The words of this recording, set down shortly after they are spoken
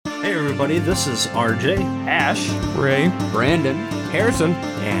everybody. This is RJ, Ash, Ray, Brandon, Harrison,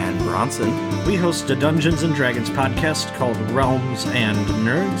 and Bronson. We host a Dungeons & Dragons podcast called Realms and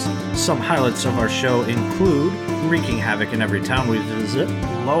Nerds. Some highlights of our show include wreaking havoc in every town we visit,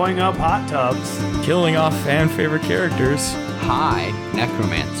 blowing up hot tubs, killing off fan favorite characters, High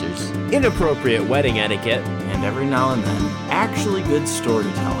necromancers, inappropriate wedding etiquette, and every now and then, actually good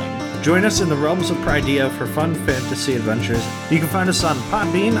storytelling. Join us in the realms of Pridea for fun fantasy adventures. You can find us on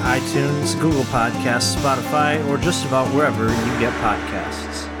Podbean, iTunes, Google Podcasts, Spotify, or just about wherever you get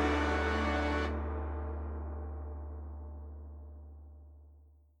podcasts.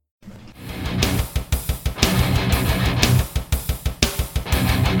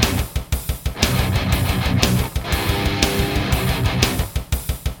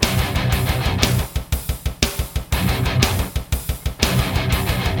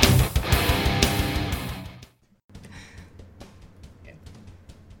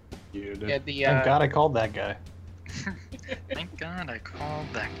 Thank God I called that guy. Thank God I called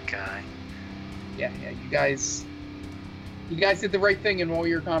that guy. Yeah, you guys did the right thing in all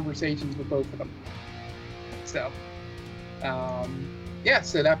your conversations with both of them. So,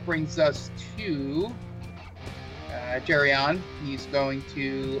 so that brings us to Jerion. He's going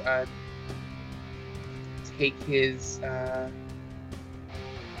to take his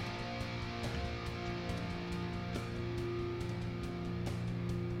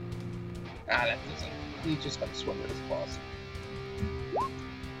that doesn't. He's just going to swing with his claws.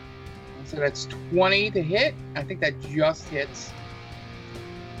 So that's 20 to hit. I think that just hits.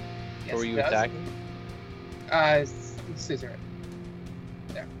 Yes, were you attacking? Scissor.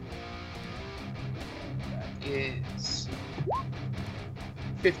 There. That is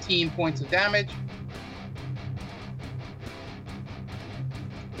 15 points of damage.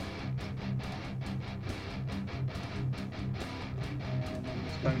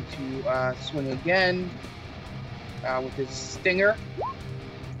 Going to swing again with his stinger.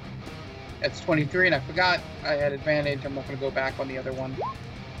 That's 23, and I forgot I had advantage. I'm not going to go back on the other one.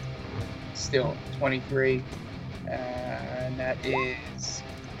 Still 23, and that is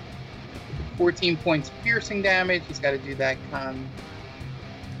 14 points piercing damage. He's got to do that con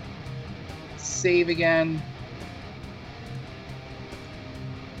save again.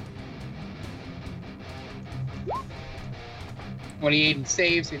 When he even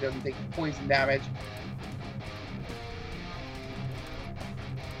saves, he doesn't take poison damage.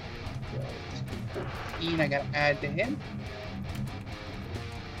 So 15 I gotta add to him.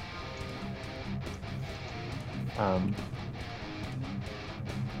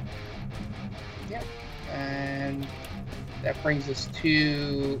 Yeah. And that brings us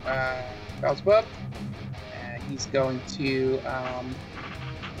to Beelzebub. And he's going to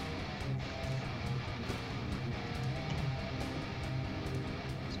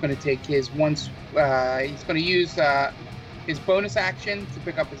going to take his he's going to use his bonus action to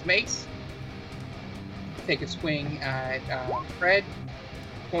pick up his mace. Take a swing at Fred.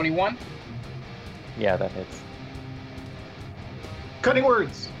 21. Yeah, that hits. Cutting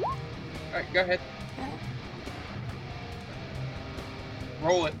words. All right, go ahead.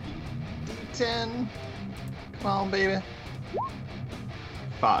 Roll it. D10. Come on, baby.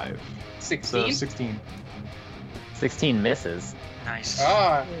 5. 16. So 16. 16 misses. Nice.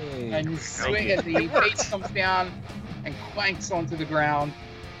 And you swing as the face comes down and clanks onto the ground.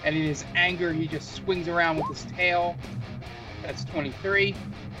 And in his anger, he just swings around with his tail. That's 23.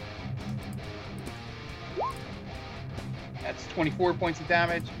 That's 24 points of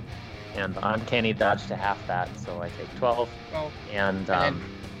damage. And uncanny dodge to half that, so I take 12. And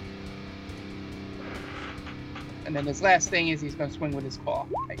then his last thing is he's going to swing with his claw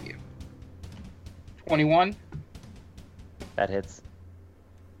at you. 21. That hits.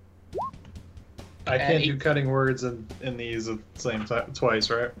 I can't do cutting words in these at the same time twice,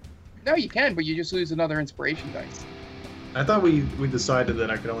 right? No, you can, but you just lose another inspiration dice. I thought we decided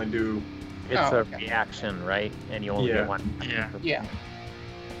that I could only do. It's a reaction, right? And you only get one. Yeah.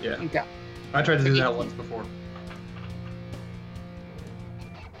 Okay. I tried to do that once before.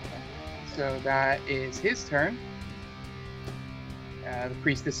 So that is his turn. The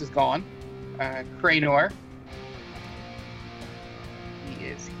priestess is gone. Cranor. He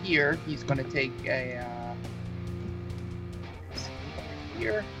is here. He's going to take a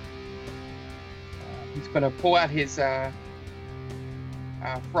here. He's going to pull out his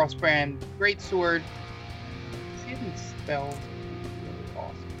Frostbrand Greatsword. Does he have any spells? Really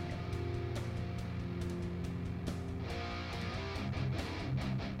awesome.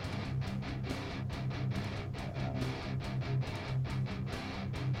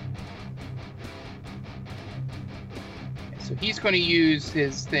 So he's going to use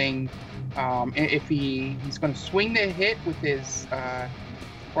his thing. If he's going to swing the hit with his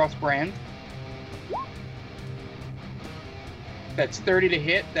crossbrand. That's 30 to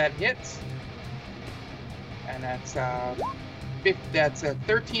hit. That hits, and that's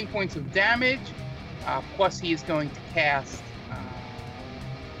 13 points of damage. Plus, he is going to cast.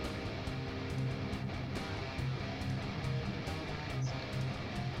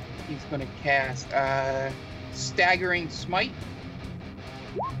 He's going to cast Staggering Smite,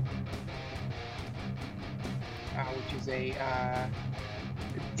 which is a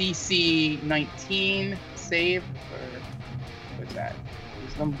DC 19 save for, what's that?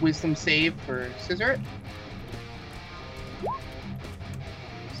 Wisdom save for Scissorit.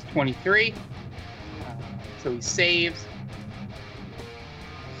 It's 23. So he saves.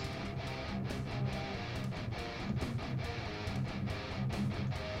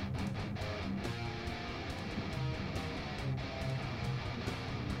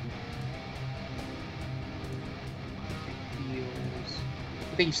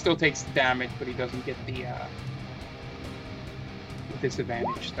 I think he still takes the damage, but he doesn't get the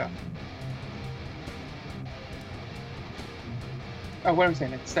disadvantage stuff. Oh, what am I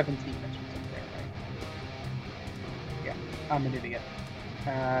saying? It's 17. That's what's up there, right? Yeah, I'm an idiot.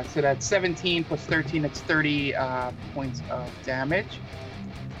 So that's 17 plus 13. That's 30 points of damage.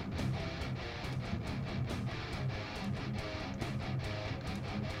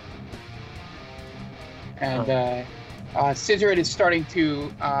 And Scissorit is starting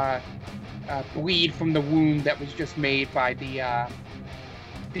to bleed from the wound that was just made by the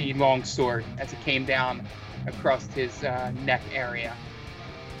long sword as it came down across his neck area.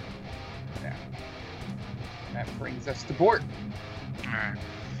 Yeah. That brings us to Bort. Alright.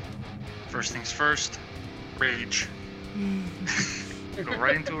 First things first, rage. Go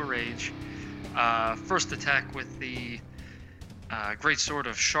right into a rage. First attack with the Great Sword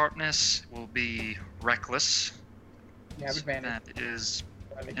of Sharpness will be Reckless. You have advantage. That is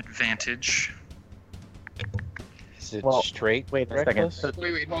advantage. Is it Well, straight? wait a second. reckless? So-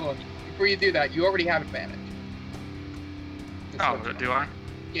 Wait, hold on. Before you do that, you already have advantage. Just Oh, let you know. do I?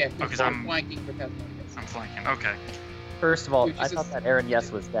 Yeah, Oh, 'cause because I'm- I'm flanking with that one. I'm flanking. Okay. First of all, Which I is thought a- that Aaron Yes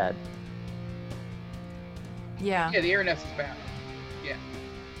was dead. Yeah, Yeah, the Araness is bound.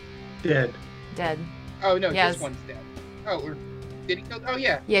 Dead. dead. Oh no, Yes. this one's dead. Oh, or did he kill? Oh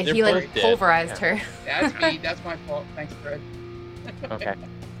yeah, Yeah, They're he like both dead. pulverized her. that's me. That's my fault. Thanks, Fred. Okay.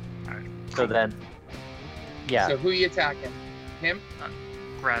 Alright. So then, yeah. So who are you attacking? Him?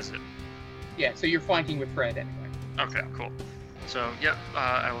 Grazit. Yeah. So you're flanking with Fred anyway. Okay, cool. So, yep,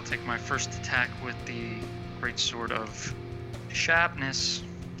 I will take my first attack with the Great Sword of Sharpness.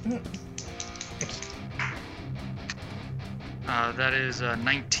 That is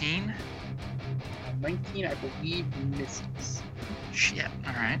 19. 19, I believe, misses. Shit,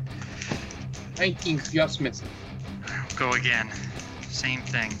 alright. 19 just misses. Go again. Same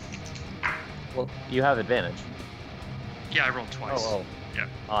thing. Well, you have advantage. Yeah, I rolled twice. Oh. Yeah.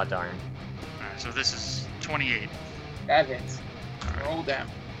 Aw, darn. Alright, so this is 28. That hits. Alright. Roll down.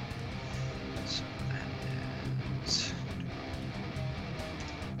 So that is...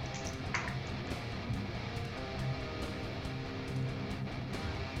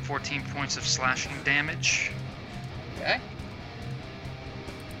 $14 points of slashing damage. Okay.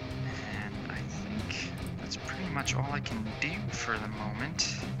 And I think that's pretty much all I can do for the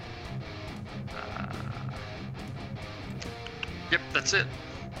moment. Yep, that's it.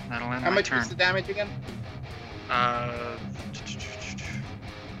 That'll end How my much turn. was the damage again?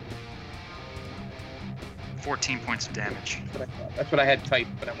 14 points of damage. That's what I thought. That's what I had typed,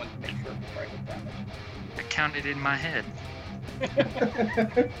 but I wanted to make sure before I hit damage. I counted in my head.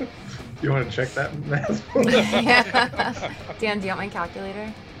 You want to check that math? Yeah. Dan, do you want my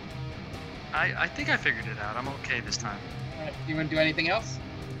calculator? I think I figured it out. I'm okay this time. Alright, do you want to do anything else?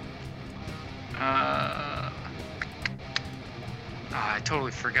 I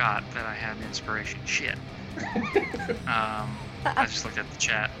totally forgot that I had an inspiration. Shit. I just looked at the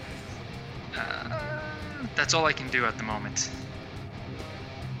chat. That's all I can do at the moment.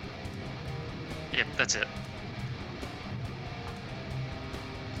 Yep, that's it.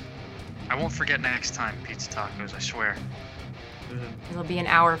 I won't forget next time, Pizza Tacos, I swear. It'll be an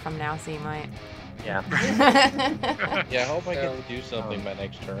hour from now, so you might. Yeah. Yeah, I hope I get to do something my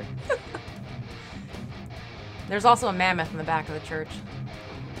next turn. There's also a mammoth in the back of the church.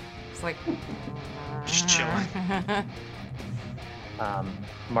 It's like. Just chilling.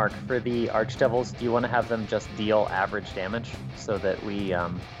 Mark, for the Archdevils, do you want to have them just deal average damage so that we,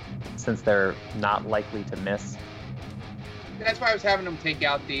 since they're not likely to miss? That's why I was having them take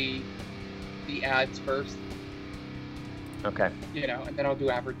out the ads first. Okay. You know, and then I'll do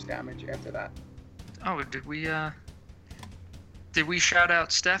average damage after that. Oh, did we shout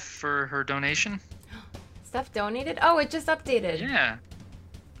out Steph for her donation? Steph donated? Oh, it just updated. Yeah.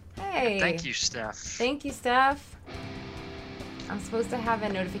 Hey. Thank you, Steph. Thank you, Steph. I'm supposed to have a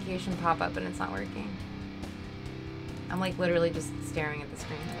notification pop up, but it's not working. I'm like literally just staring at the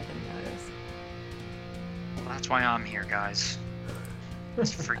screen and I didn't notice. Well, that's why I'm here, guys.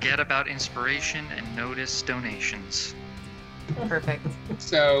 Let's forget about inspiration and notice donations. Perfect.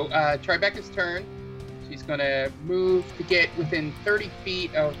 So, Tribeca's turn. She's gonna move to get within 30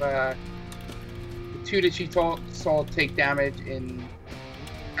 feet of the two that she saw take damage in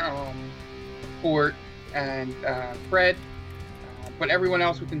Bort and Fred. But everyone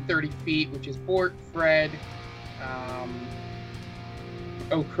else within 30 feet, which is Bort, Fred,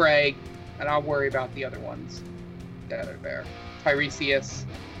 O'Craig, and I'll worry about the other ones that are there. Tiresias,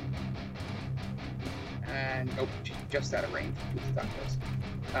 and she's just out of range.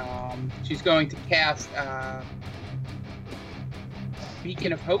 She's going to cast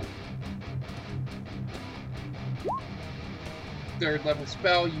Beacon of Hope. 3rd level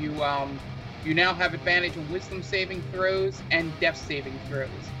spell. You now have advantage on Wisdom saving throws and Death saving throws.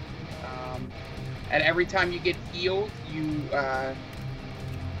 And every time you get healed, you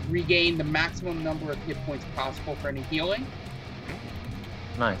regain the maximum number of hit points possible for any healing.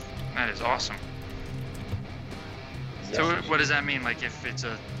 Nice. That is awesome. So what does that mean? Like if it's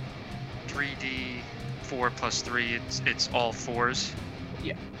a 3d4 plus 3, it's all 4s?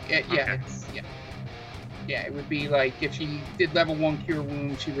 Yeah. Okay. It would be like if she did level 1 cure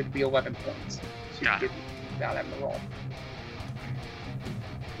wound, she would be 11 points. She would get without having to roll.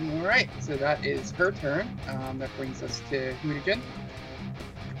 All right, so that is her turn. That brings us to Hootigan.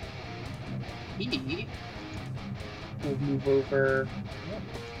 He will move over.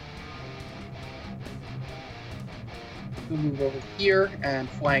 He'll move over here and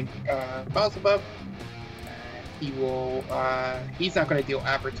flank Beelzebub. He will. He's not going to deal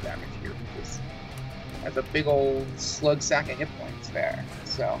average damage here because has a big old slug sack of hit points there.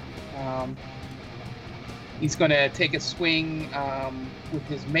 So he's going to take a swing with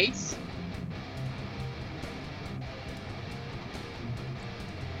his mace.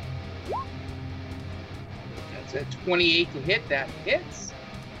 That's a 28 to hit. That hits.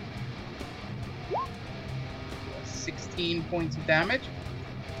 16 points of damage.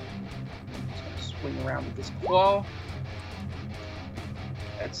 Just going to swing around with this claw.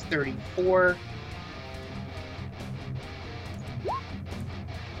 That's 34.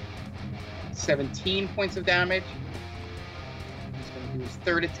 17 points of damage. He's going to do his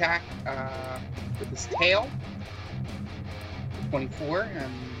 3rd attack with his tail. 24, and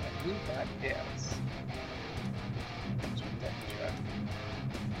I believe that hits.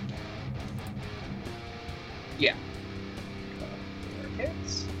 Yeah. There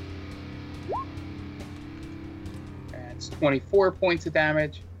hits. And it's 24 points of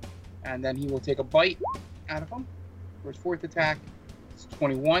damage. And then he will take a bite out of him for his 4th attack. It's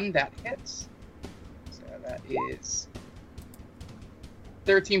 21, that hits. So that is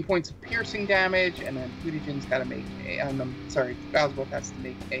 13 points of piercing damage, and then Hootigan's got to make a. Beelzebub has to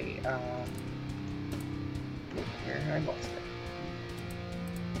make a. Where I lost it.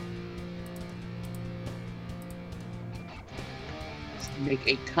 Has to make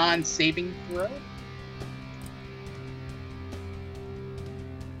a con saving throw.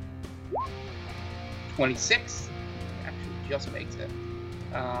 (26). Actually, just makes it.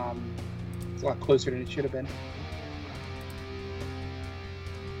 It's a lot closer than it should have been.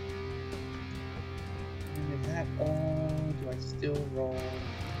 And is that all? Do I still roll?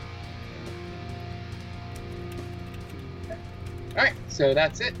 Okay. Alright, so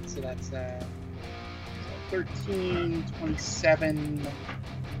that's it. So that's 13, 27,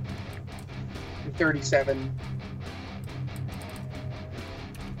 37,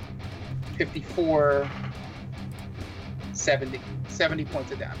 54, 70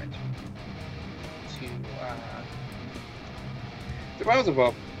 points of damage to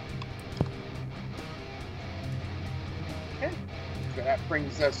Beelzebub. Okay, so that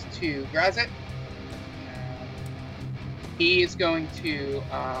brings us to Grazit. He is going to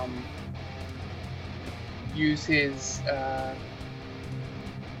use his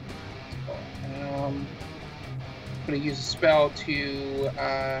going to use a spell to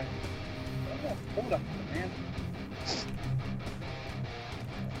hold up, man.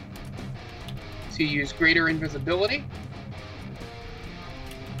 To use greater invisibility.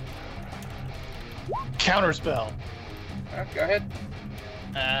 Counterspell. Go ahead.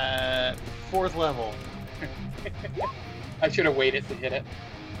 4th level.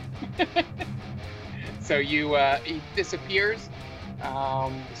 So he disappears,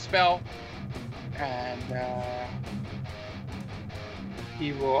 the spell, and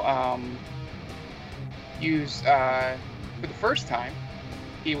he will use, for the first time,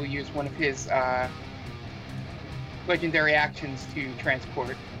 he will use one of his legendary actions to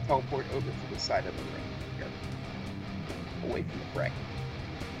teleport over to the side of the ring here, away from the fray.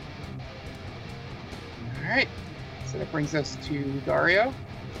 Alright, so that brings us to Dario.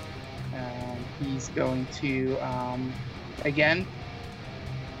 He's going to, again,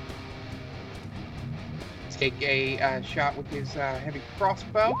 take a shot with his heavy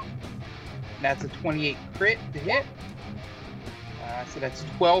crossbow. That's a 28 crit to hit. So that's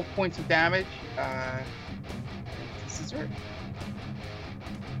 12 points of damage. Scissor.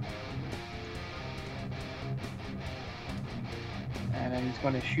 And then he's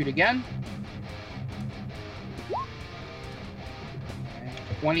going to shoot again. And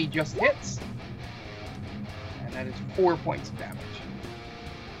 20 just hits. And that is 4 points of damage.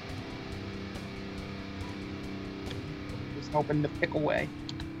 Just hoping to pick away.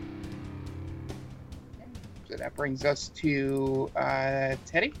 So that brings us to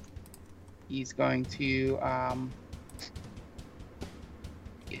Teddy. He's going to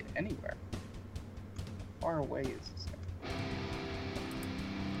get anywhere. How far away is this guy?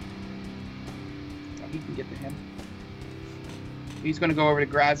 Oh, he can get to him. He's going to go over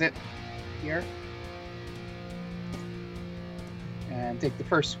to Grazit here. And take the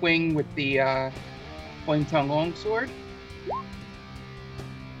first swing with the Flame Tongue Longsword.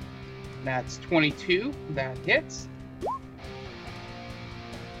 That's 22. That hits.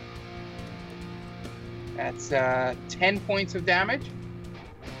 That's 10 points of damage.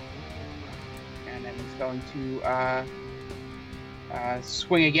 And then he's going to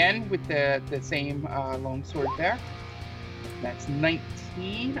swing again with the same longsword there. That's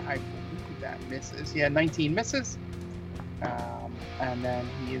 19. I believe that misses. Yeah, 19 misses. And then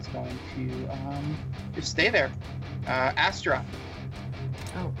he is going to just stay there. Astra.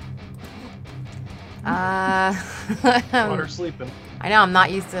 Oh. Water sleeping. I know, I'm not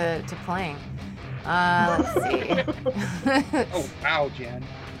used to playing. Let's see. Oh, wow, Jen.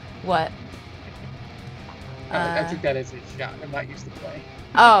 What? I took that as a shot. I'm not used to playing.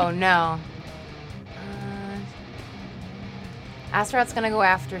 Oh, no. Astaroth's gonna go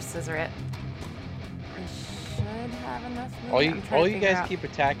after Scissorit. I should have enough movement. All you guys keep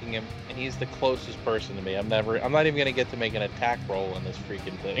attacking him, and he's the closest person to me. I'm not even gonna get to make an attack roll on this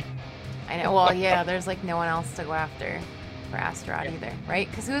freaking thing. I know. Well, yeah. There's like no one else to go after for Astaroth either, right?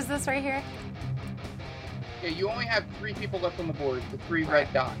 Because who's this right here? Yeah, you only have 3 people left on the board. The 3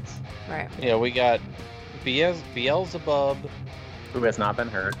 red dots. Right. Yeah, we got Beelzebub, Who has not been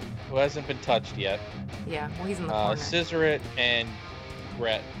hurt. who hasn't been touched yet. Yeah. Well, he's in the corner. Scissorit and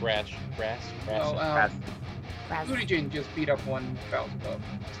Grass. Well, Kudijin just beat up one Beelzebub,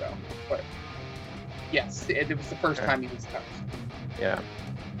 so. But yes, it was the first time he was touched. Yeah.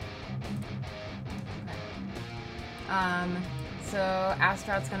 So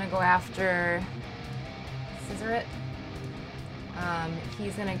Astaroth's gonna go after Scissorit.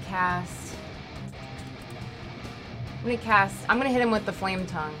 He's gonna cast. I'm gonna hit him with the Flame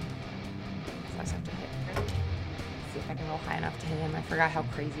Tongue. So I just have to hit. See if I can roll high enough to hit him. I forgot how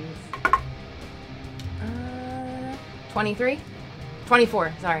crazy he is. 23?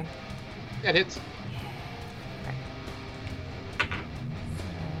 24, sorry. That hits.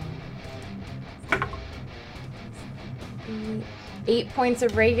 8 points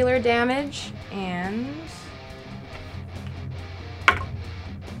of regular damage and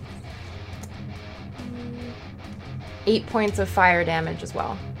 8 points of fire damage as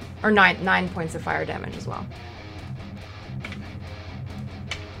well, or 9 points of fire damage as well.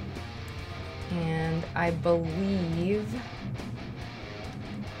 And I believe,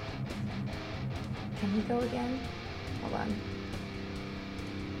 can he go again? Hold on.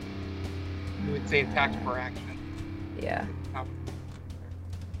 You would say attacks per action. Yeah.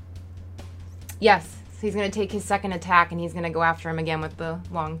 Yes, so he's gonna take his second attack and he's gonna go after him again with the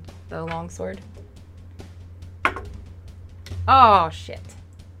long sword. Oh shit,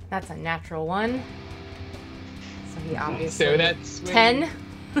 that's a natural 1. So he obviously. So that's 10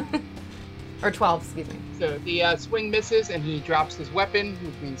 or 12, excuse me. So the swing misses and he drops his weapon,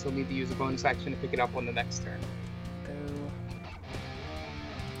 which means he'll need to use a bonus action to pick it up on the next turn. Boo.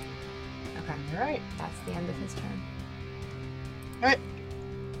 Okay. All right. That's the end of his turn. All right.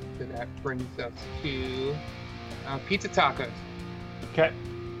 So that brings us to Pizza Tacos. Okay.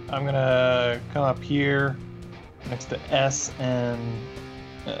 I'm gonna come up here next to S and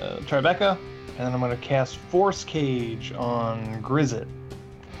Tribeca, and then I'm gonna cast Force Cage on Grizit.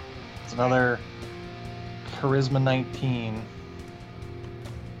 It's another Charisma 19.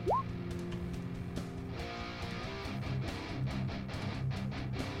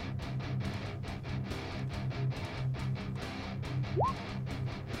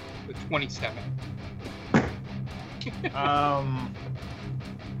 With 27.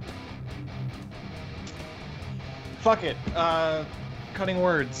 Fuck it. Cutting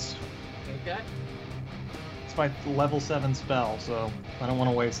words. Okay. It's my level 7 spell, so I don't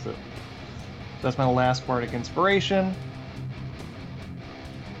want to waste it. That's my last bardic inspiration.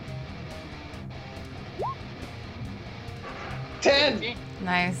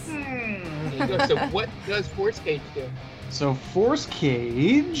 Nice. There you go. So what does Force Cage do? So Force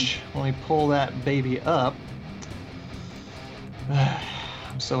Cage, let me pull that baby up.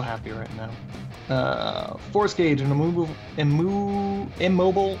 I'm so happy right now. Force Cage, an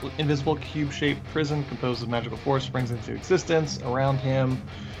immobile, invisible cube-shaped prison composed of magical force springs into existence around him.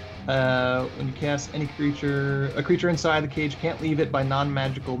 When you cast a creature inside the cage can't leave it by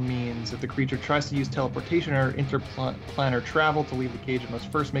non-magical means. If the creature tries to use teleportation or interplanar travel to leave the cage, it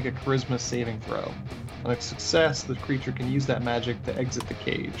must first make a charisma saving throw. On a success, the creature can use that magic to exit the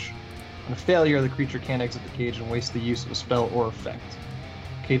cage. On a failure, the creature can't exit the cage and waste the use of a spell or effect.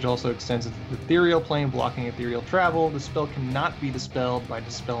 The cage also extends into the ethereal plane, blocking ethereal travel. The spell cannot be dispelled by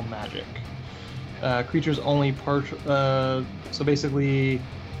dispel magic. Creatures only so basically,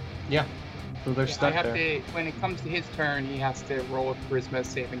 yeah. So they're stuck there. When it comes to his turn, he has to roll a charisma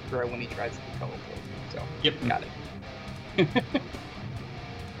saving throw when he tries to teleport. So Yep. Got it.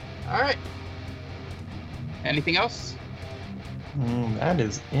 All right. Anything else? That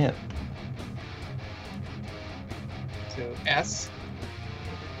is it. So S.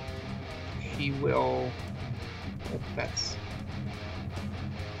 She will. That's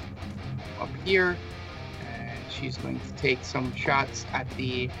up here, and she's going to take some shots at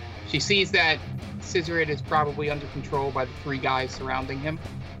the. She sees that Scissorid is probably under control by the 3 guys surrounding him,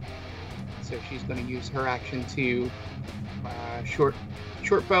 so she's going to use her action to short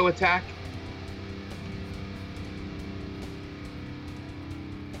bow attack.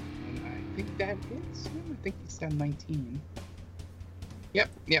 And I think that hits. I think he's down 19. Yep.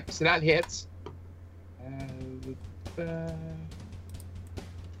 So that hits.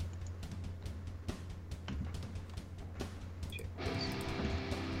 Check this.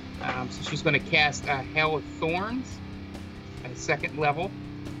 So she's going to cast Hail of Thorns at a 2nd level.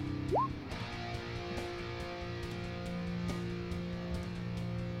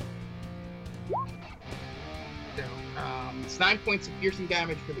 So it's 9 points of piercing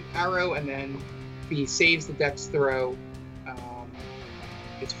damage for the arrow, and then if he saves the dex throw,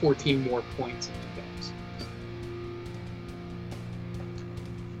 it's 14 more points of dex.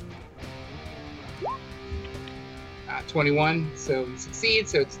 21, so he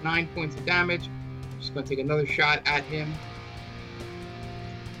succeeds, so it's 9 points of damage. Just going to take another shot at him.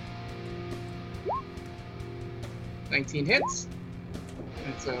 19 hits.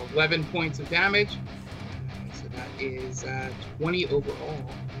 That's 11 points of damage. So that is 20 overall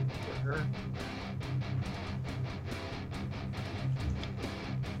for her.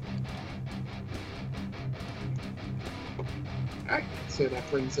 Alright, so that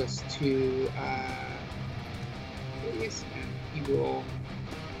brings us to Aries, and he will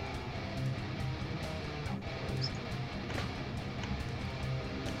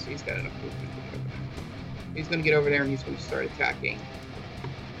so he's got enough movement to get over there. He's going to get over there and he's going to start attacking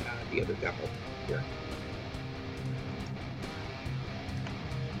the other devil here.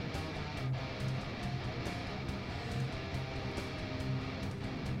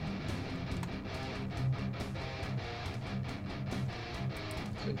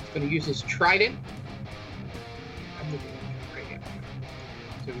 So he's going to use his trident. I'm looking at it right here.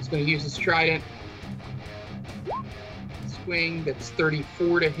 So he's going to use his trident. Swing, that's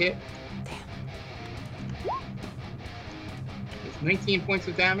 34 to hit. It's 19 points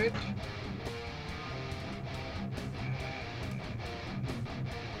of damage.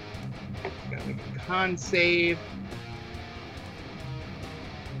 Gotta make a con save.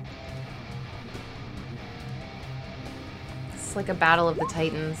 It's like a battle of the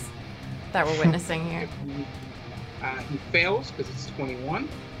titans that we're witnessing here. He fails because it's 21.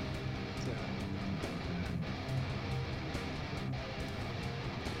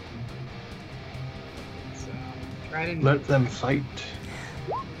 Let them fight.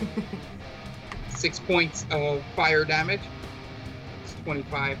 6 points of fire damage. It's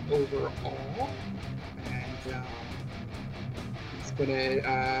 25 overall. And he's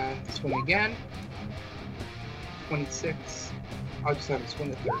gonna swing again. 26. I'll just have him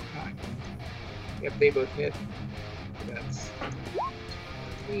swing a 3rd time. Yep, they both hit. So that's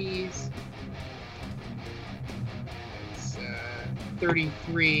please.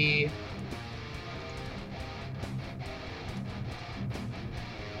 33.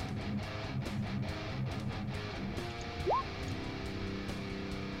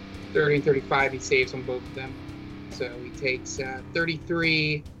 30 and 35, he saves on both of them. So he takes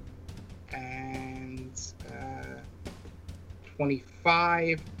 33 and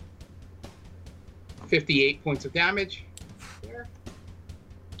 25, 58 points of damage. There.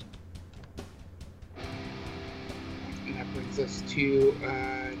 And that brings us to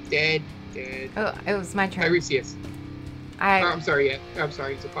dead. Oh, it was my turn. Tiresias. I'm sorry,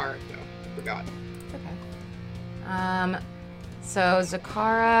 Zakara. No, I forgot. Okay. So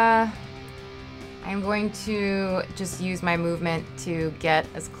Zakara, I'm going to just use my movement to get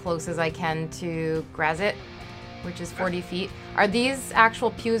as close as I can to Grazit, which is 40 feet. Are these actual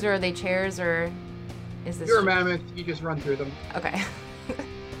pews or are they chairs or is this? You're a mammoth. You just run through them. Okay. Wait, I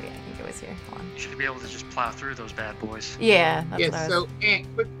think it was here. Hold on. You should be able to just plow through those bad boys. Yeah. That's Yes. what I was... So, Ant,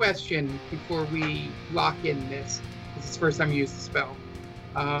 quick question before we lock in this. This is the first time you use the spell.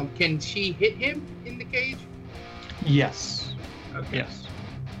 Can she hit him in the cage? Yes. Okay. Yes.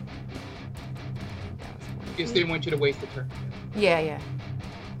 Just didn't want you to waste a turn. Yeah.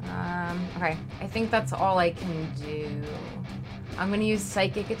 Okay. I think that's all I can do. I'm gonna use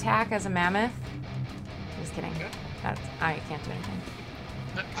Psychic Attack as a mammoth. Just kidding. Okay. I can't do anything.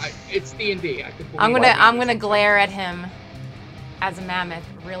 It's D&D. I could. I'm gonna glare at him as a mammoth,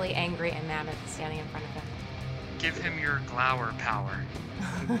 really angry and mammoth standing in front of him. Give him your glower power.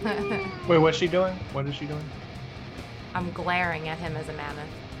 Wait, what's she doing? What is she doing? I'm glaring at him as a mammoth.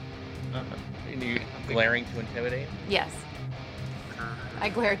 Okay. And you glaring to intimidate? Yes. I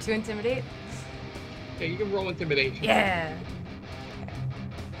glare to intimidate? Yeah, you can roll intimidation. Yeah.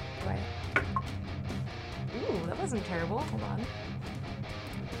 Okay. Ooh, that wasn't terrible. Hold on.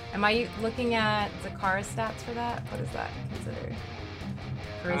 Am I looking at Zakara's stats for that? What is that considered?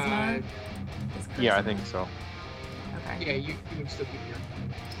 Charisma? Yeah, I Charisma? think so. Okay. Yeah, you can still keep your.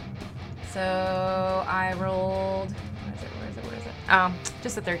 So I rolled. Where is it? Oh,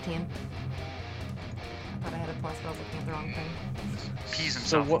 just a 13. I thought I had a plus, but I was looking at the wrong thing. Peas So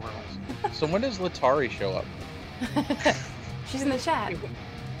himself what? a little. So when does Latari show up? She's in the chat.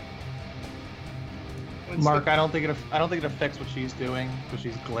 Mark, I don't think it affects what she's doing because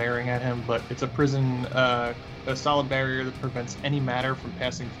she's glaring at him. But it's a prison, a solid barrier that prevents any matter from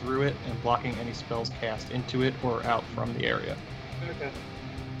passing through it and blocking any spells cast into it or out from the area. Okay.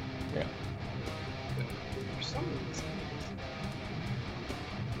 Yeah. For some reason.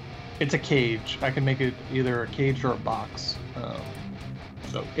 It's a cage. I can make it either a cage or a box.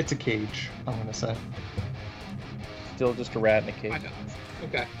 So it's a cage, I'm gonna say. Still just a rat in a I cage. know.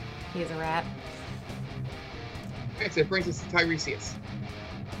 Okay. He's a rat. Okay, so it brings us to Tiresias.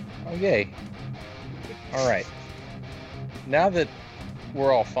 Oh, yay. Alright. Now that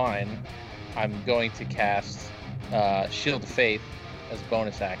we're all fine, I'm going to cast Shield of Faith as a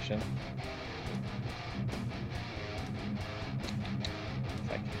bonus action.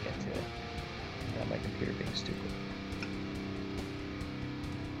 If I can get to it. Without my computer being stupid.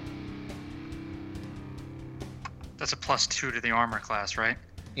 That's a +2 to the armor class, right?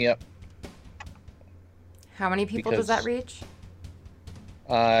 Yep. How many people does that Because- reach?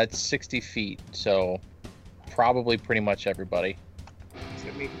 It's 60 feet, so probably pretty much everybody.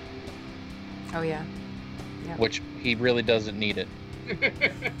 Except me. Oh yeah. Yeah. Which he really doesn't need it.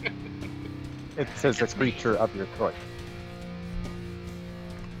 It says a creature of your choice.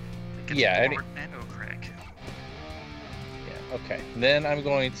 It gets Yeah, Bort and O'Craig. Yeah, okay. Then I'm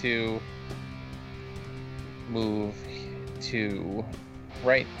going to move to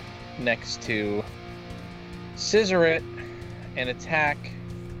right next to Scissorit and attack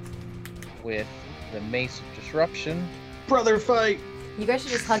with the Mace of Disruption. Brother fight! You guys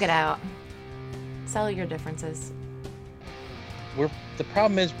should just hug it out. Settle your differences. The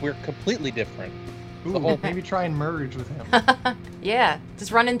problem is we're completely different. Ooh, maybe try and merge with him. Yeah,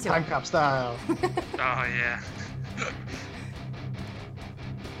 just run into Time him. cop style. Oh yeah. Oh,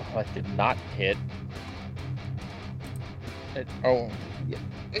 that did not hit. Oh,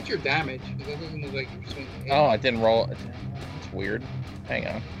 That's your damage. That doesn't look like you're swinging. I didn't roll. It's weird. Hang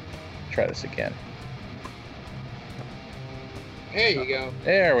on. Try this again. There you go.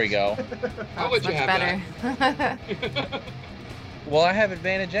 There we go. I'll let you Much have better. that. Well, I have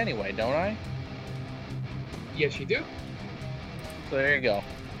advantage anyway, don't I? Yes, you do. So there you go.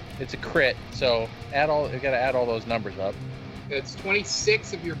 It's a crit, so you gotta add all those numbers up. That's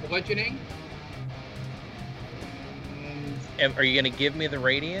 26 of your bludgeoning. And Are you gonna give me the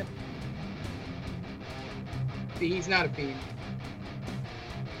radiant? he's not a fiend.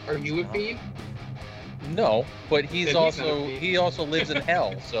 Are you a fiend? No, but He's also not- he also lives in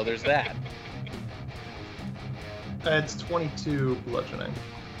hell, so there's that. It's 22 bludgeoning.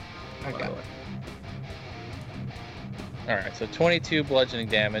 by Okay. the way. All right, so 22 bludgeoning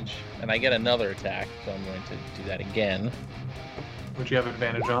damage, and I get another attack, so I'm going to do that again, Which you have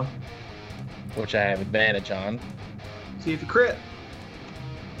advantage on. which I have advantage on. See if you crit.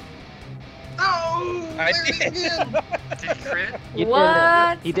 Oh! I there it did. again. Did he crit? You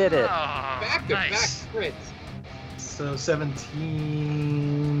What? He did it. Oh, Back to nice. back crits. So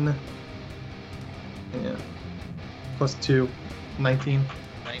 17. Yeah. Plus 2. 19.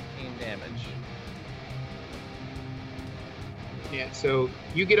 19 damage. Yeah, so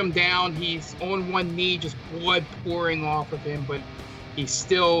you get him down. He's on one knee, just blood pouring off of him, but he's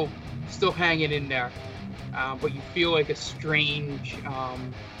still hanging in there. But you feel like a strange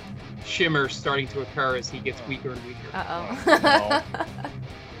shimmer starting to occur as he gets weaker and weaker. Uh-oh. Oh,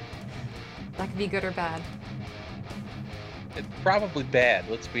 That could be good or bad. It's probably bad,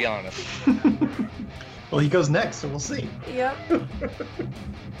 let's be honest. Well, he goes next, so we'll see. Yep.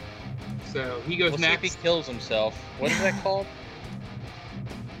 So he goes We'll see if next. he kills himself. What is that called?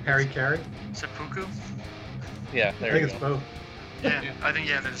 Harry carry? Seppuku? Yeah, I there think you it's go. both. Yeah, Yeah. I think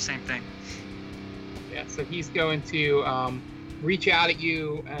they're the same thing. Yeah, so he's going to reach out at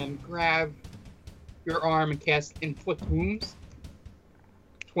you and grab your arm and cast Inflict Wounds.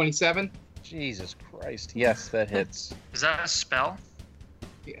 27. Jesus Christ. Yes, that hits. Is that a spell?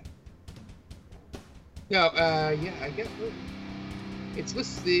 No, yeah, I guess it's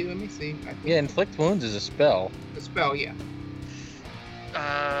listed. Let me see. I think Yeah, inflict wounds is a spell. the spell, yeah.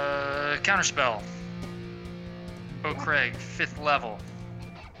 Counterspell. Oh, Craig, 5th level.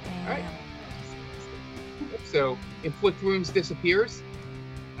 Alright. So Inflict Wounds disappears.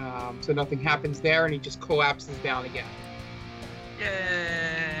 So nothing happens there, and he just collapses down again.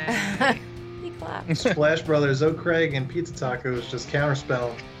 Yay! He clapped. Splash Brothers, Oak Craig, and Pizza Tacos just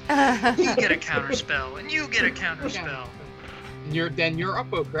counterspell. You get a counterspell, and you get a counterspell. Then you're up,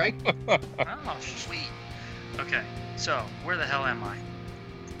 oh Craig. Oh, sweet. Okay, so where the hell am I?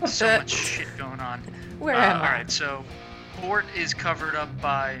 So much shit going on. Where am I? Alright, so Bort is covered up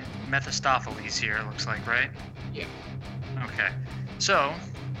by Mephistopheles here, it looks like, right? Yeah. Okay, so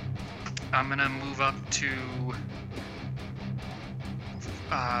I'm gonna move up to.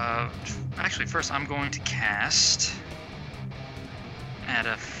 Actually, first I'm going to cast at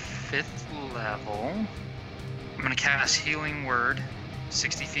a 5th level. I'm gonna cast Healing Word,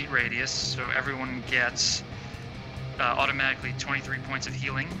 60 feet radius, so everyone gets automatically 23 points of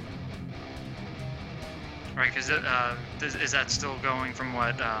healing. Right? Because is that still going from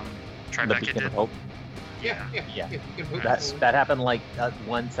what The Tribeca Beacon did? of Hope. Yeah. Yeah. You can hope so. That happened like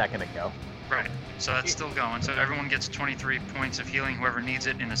 1 second ago. Right. So that's still going. So everyone gets 23 points of healing, whoever needs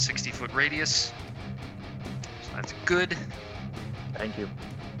it, in a 60-foot radius. So that's good. Thank you.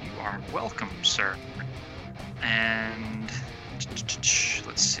 You are welcome, sir. And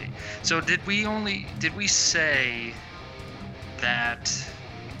let's see. So did we say that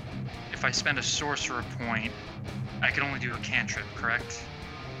if I spend a sorcerer point, I can only do a cantrip, correct?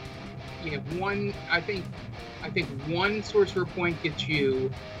 Yeah, one. I think one sorcerer point gets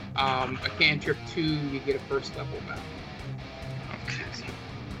you a cantrip. 2, you get a 1st level back.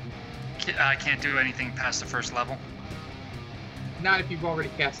 Okay. I can't do anything past the 1st level. Not if you've already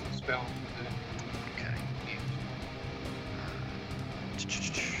cast the spell. Okay.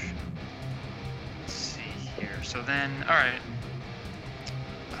 Let's see here. So then, all right.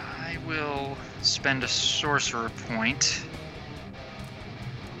 I will spend a sorcerer point.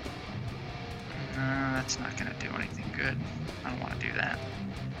 No, that's not going to do anything good. I don't want to do that.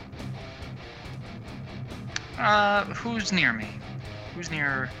 Who's near me? Who's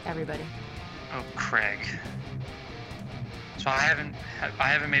near? Everybody. Oh, Craig. So I haven't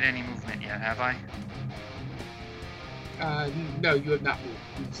made any movement yet, have I? No, you have not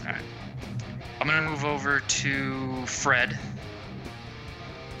moved. All right. I'm gonna move over to Fred.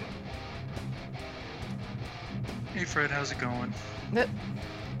 Hey, Fred, how's it going? Yep.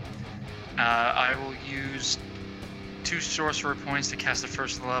 I will use 2 sorcerer points to cast the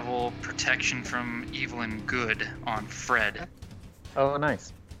 1st level protection from evil and good on Fred. Oh,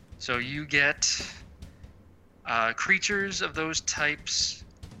 nice. So you get creatures of those types.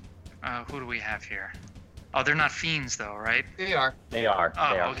 Who do we have here? Oh, they're not fiends though, right? They are. They are.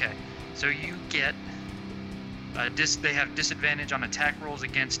 Oh, They are. okay. So you get they have disadvantage on attack rolls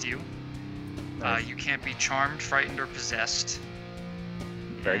against you. Nice. You can't be charmed, frightened, or possessed.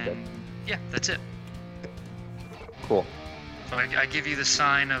 Very good. And, yeah, that's it. Cool. So I give you the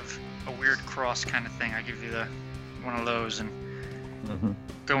sign of a weird cross kind of thing. I give you one of those and Mm-hmm.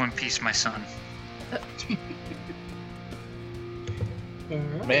 go in peace, my son.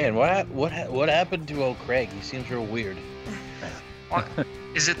 Man, what happened to old Craig? He seems real weird. What?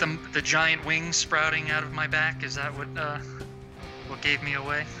 Is it the giant wings sprouting out of my back? Is that what gave me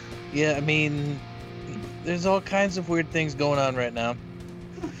away? Yeah, I mean, there's all kinds of weird things going on right now.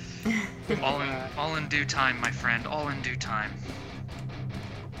 All in due time, my friend. All in due time.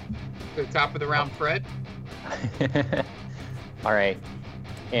 The top of the round, Fred. All right,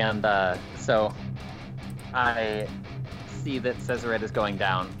 and so I see that Cesarette is going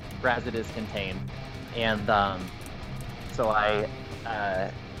down. Grazit is contained, and so I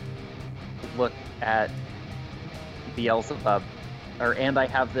look at Beelzebub, and I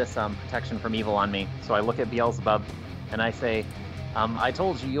have this protection from evil on me. So I look at Beelzebub, and I say, "I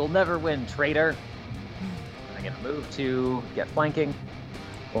told you, you'll never win, traitor." And I'm gonna move to get flanking.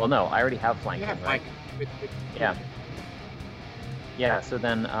 Well, no, I already have flanking, right? Yeah. Yeah. So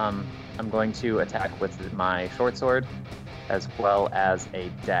then I'm going to attack with my short sword, as well as a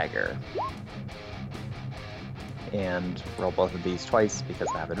dagger. And roll both of these twice because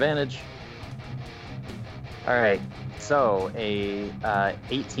I have advantage. Alright, so a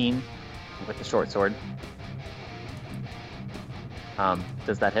 18 with the short sword.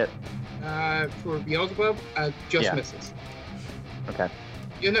 Does that hit? For Beelzebub, just Yeah. misses. Okay.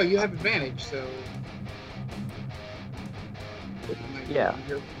 You know, you have advantage, so... Yeah.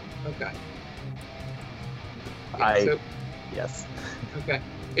 Okay. Yes. Okay.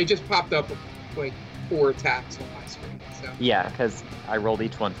 It just popped up like 4 attacks on my screen. So. Yeah, because I rolled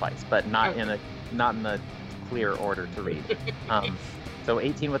each one twice, but not in a clear order to read. So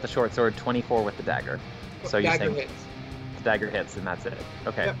 18 with the short sword, 24 with the dagger. So you're Dagger saying hits. the dagger hits and that's it.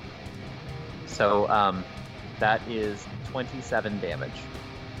 Okay. Yep. So that is 27 damage.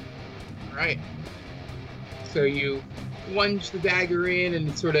 All right. So you plunge the dagger in, and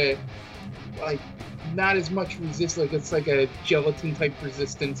it's sort of like not as much resist. It's like a gelatin type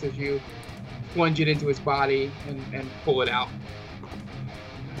resistance as you plunge it into his body and pull it out.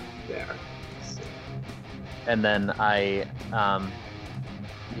 There. So. And then I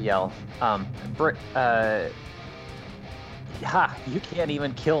yell, ha, you can't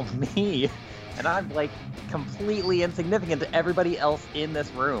even kill me. And I'm like completely insignificant to everybody else in this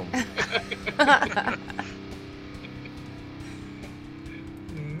room.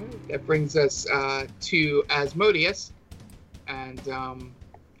 That brings us to Asmodeus. And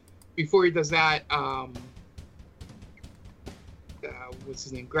before he does that, what's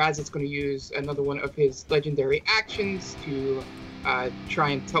his name? Grazit's going to use another one of his legendary actions to try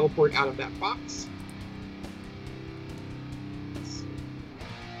and teleport out of that box.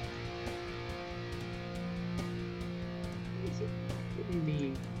 What is it? Giving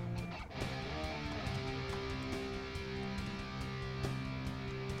me...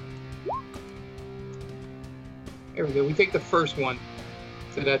 There we go. We take the first one.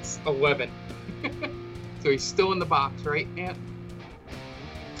 So that's 11. So he's still in the box, right, Ant?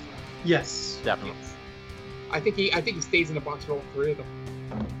 Yes. Definitely. I think he stays in the box for all 3 of them.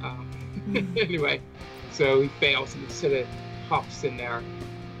 Anyway, so he fails and he sort of hops in there.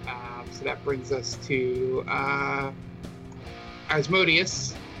 So that brings us to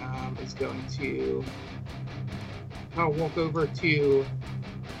Asmodeus is going to walk over to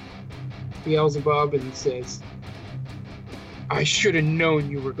Beelzebub and he says, "I should have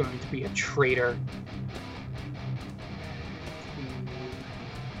known you were going to be a traitor."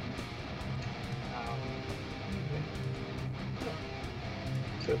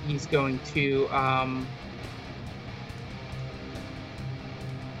 So he's going to I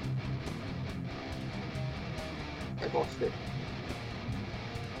lost it.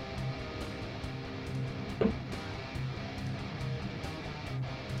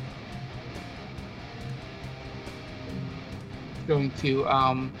 Going to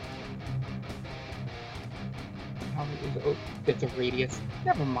it's a radius.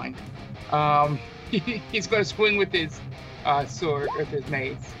 Never mind. He's going to swing with his sword, with his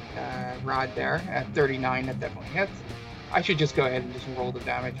mace rod there at 39. That definitely hits. I should just go ahead and just roll the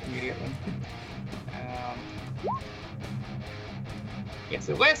damage immediately. Yeah,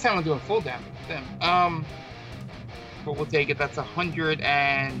 so last time I'm doing full damage with them. But we'll take it. That's 102.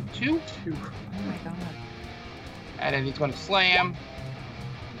 Oh my god. And then he's going to slam.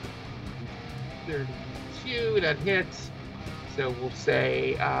 32, that hits. So we'll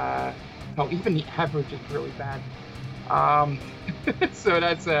say, even the average is really bad. So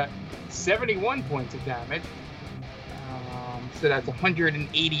that's 71 points of damage. So that's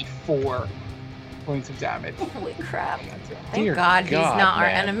 184 points of damage. Holy crap. Thank Dear God he's God, not our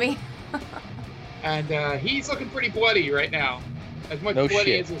man. enemy. And he's looking pretty bloody right now. As much No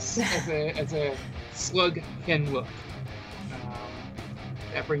bloody shit. as a slug can look.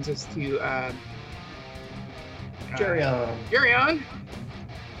 That brings us to Jerryon. Jerryon.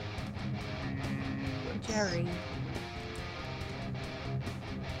 Jerry.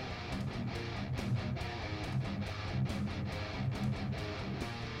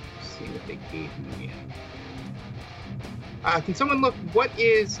 Let's see what they gave me. Can someone look? What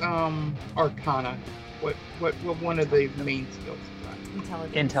is Arcana? What one of the main skills is that?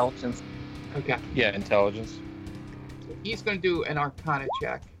 Intelligence. Intelligence. Okay. Yeah, intelligence. So he's going to do an Arcana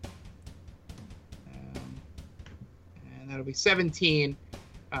check. And that'll be 17.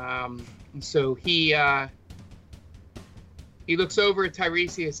 So he looks over at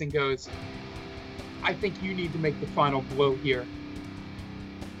Tiresias and goes, I think you need to make the final blow here.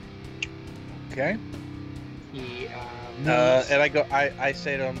 Okay. He And I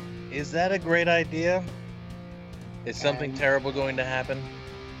say to him, is that a great idea? Is something And- terrible going to happen?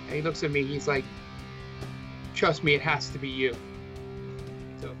 And he looks at me, he's like, trust me, it has to be you.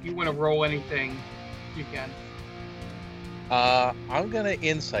 So if you want to roll anything, you can. I'm gonna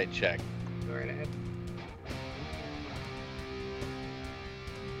insight check. Go right ahead.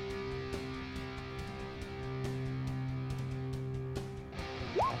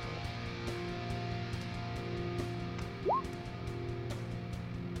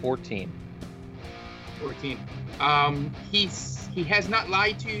 $14. 14. He has not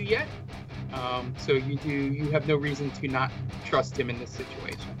lied to you yet. So you have no reason to not trust him in this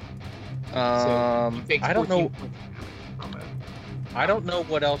situation. So he takes I don't 14 know. points of damage from it. I don't know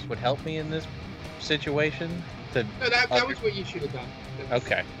what else would help me in this situation. No, that was what you should have done.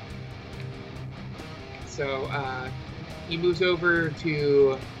 Okay. So he moves over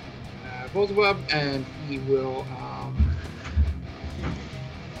to Beelzebub, and he will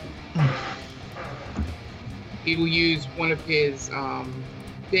use one of his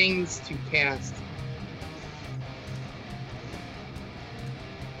things to cast.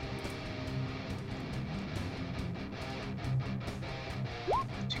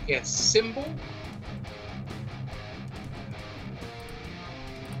 Symbol.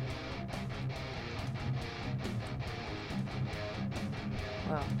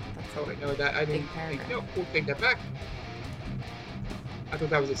 Well, that's Oh wait, no, that I didn't Big paragraph. think. No, we'll take that back. I thought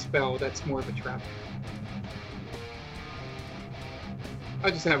that was a spell. That's more of a trap.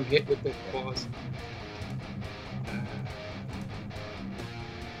 I'll just have him hit with the claws.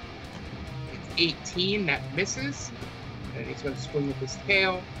 It's 18. That misses. And he's going to swing with his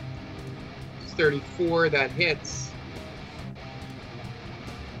tail. It's 34. That hits.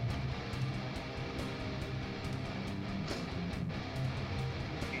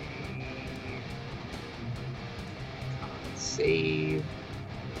 Save.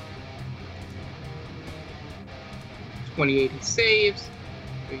 28 he saves.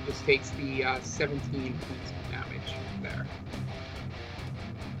 So he just takes the 17 points of damage there.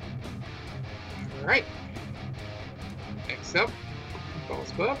 Alright. Next up,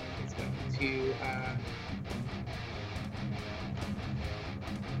 Beelzebub is going to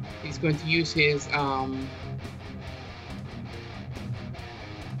he's going to use his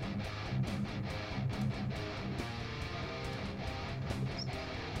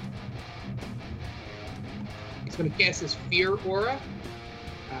he's going to cast his Fear Aura.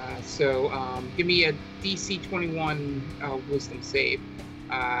 So give me a DC 21 Wisdom save.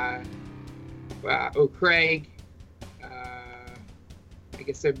 O'Craig, I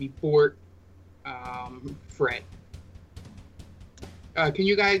guess that'd be Bort, Fred. Can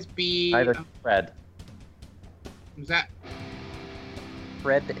you guys be... Either Fred. Was that?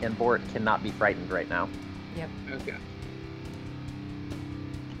 Fred and Bort cannot be frightened right now. Okay.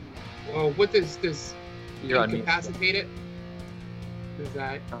 Well, what does this You're on mute. incapacitate it? Does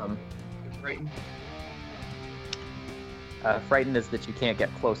that frighten? Frightened is that you can't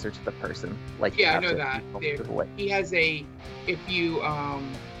get closer to the person. Like you Yeah, I have know to that. keep closer away. He has a... If you...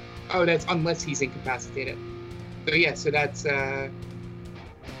 Oh, that's unless he's incapacitated. So yeah, so that's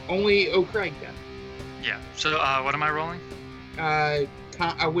only O'Craig then. Yeah. So what am I rolling? A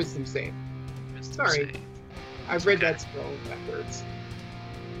wisdom save. Wisdom Sorry. save. I've read Okay. that spell backwards.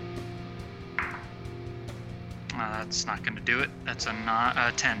 That's not going to do it. That's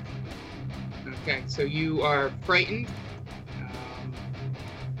a 10. Okay, so you are frightened.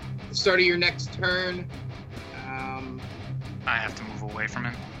 The start of your next turn. I have to move away from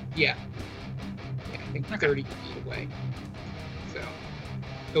him. Yeah, I think Okay. 30 feet away. So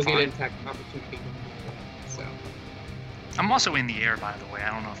he'll get Fine. an attack opportunity. So, I'm also in the air, by the way.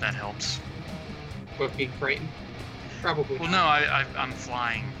 I don't know if that helps. but being frightened, probably. Well, no, I'm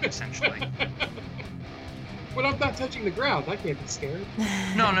flying essentially. Well, I'm not touching the ground. I can't be scared.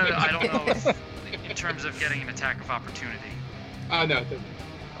 No, I don't know if in terms of getting an attack of opportunity. No, it doesn't. Okay.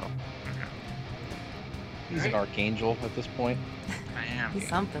 He's an archangel at this point. I am. He's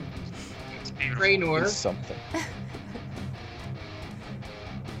something. It's beautiful. Raynor. He's something.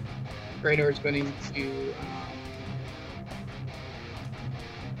 Raynor is going to move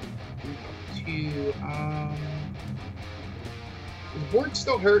up to is Bort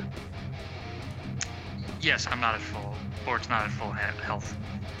still hurt? Yes, I'm not at full. Bort's not at full health.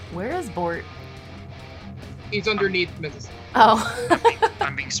 Where is Bort? He's underneath Mrs. Oh.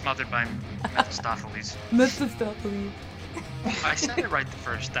 I'm being smothered by Mephistopheles. Mephistopheles. I said it right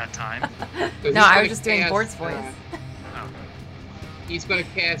that time. So No, he's I gonna was just doing cast, Bort's voice. Oh. He's going to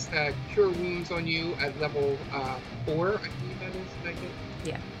cast Cure Wounds on you at level 4, I believe that is. Did I get?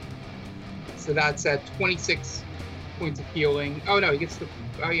 Yeah. So that's at 26 points of healing. Oh no, he gets the.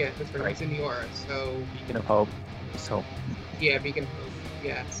 Oh yeah, that's right. Right. He's in the aura. So Beacon of Hope. So yeah, Beacon of Hope.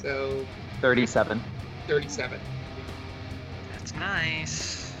 Yeah, so 37. 37. That's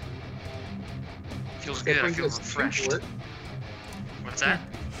nice. Feels That good. I brings feel us to refreshed. Bort. What's that?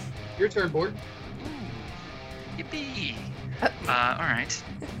 Your turn, Bort. Yippee! All right.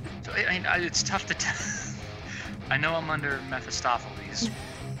 So it's tough to tell. I know I'm under Mephistopheles.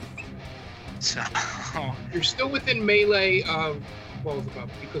 So. You're still within melee of Beelzebub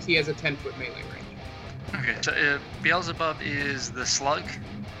because he has a 10-foot melee range. Okay. So Beelzebub is the slug.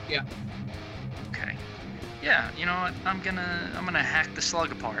 Yeah. Okay. Yeah. You know what? I'm gonna hack the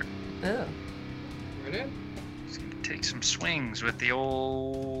slug apart. Oh. Right in. Just gonna take some swings with the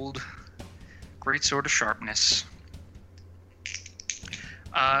old great sword of sharpness.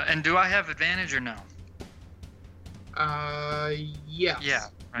 And do I have advantage or no? Yes. Yeah.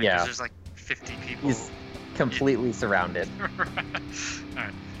 Right, Yeah. 'cause there's like 50 people. He's completely surrounded.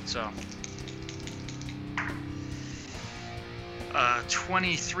 Alright, so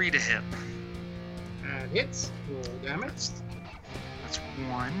 23 to hit. That hits. Roll damage. That's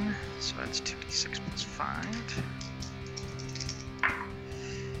 1, so that's 2d6 plus 5.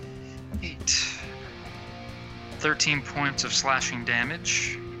 8. 13 points of slashing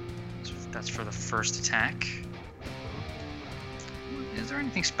damage. So that's for the first attack. Is there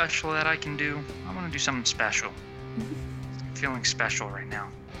anything special that I can do? I want to do something special. I'm feeling special right now.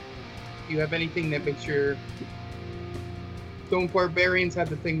 Do you have anything that makes your Stone Barbarians have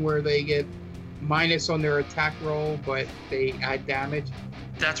the thing where they get minus on their attack roll, but they add damage?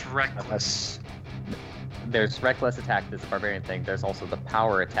 That's reckless. There's reckless attack, this barbarian thing. There's also the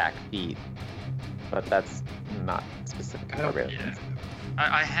power attack feat, but that's not specific to I don't- barbarian. Yeah.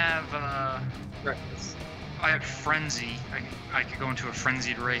 I have Reckless. I have frenzy. I could go into a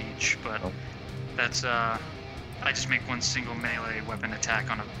frenzied rage, but Oh. that's I just make one single melee weapon attack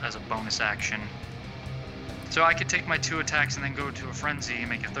as a bonus action. So I could take my 2 attacks and then go to a frenzy and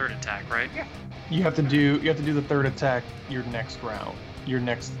make a 3rd attack, right? Yeah. You have to do the third attack your next round, your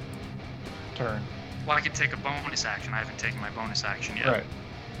next turn. Well, I could take a bonus action. I haven't taken my bonus action yet. Right.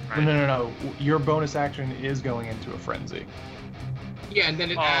 Right. No. Your bonus action is going into a frenzy, Yeah, and then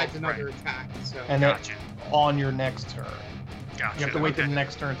it Oh, adds another right. attack. So and then Gotcha. on your next turn, Gotcha. you have to wait till Okay. the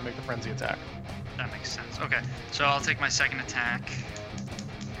next turn to make the frenzy attack. That makes sense. Okay, so I'll take my 2nd attack.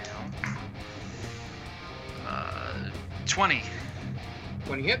 Now. 20.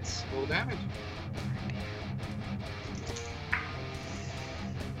 20 hits. Roll damage.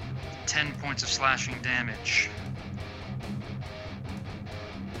 10 points of slashing damage.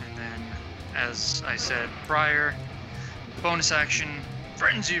 And then, as I said prior, bonus action,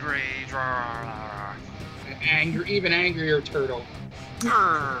 frenzied rage. Rah, rah, rah, An even angrier turtle.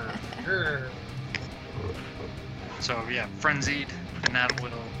 rah. Grr. So yeah, frenzied, and that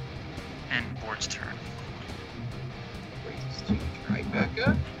will end Bort's turn. Brings us to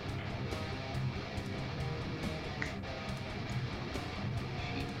Tribeca.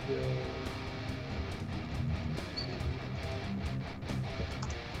 She will.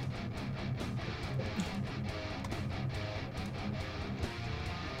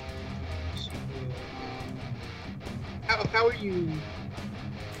 How are you?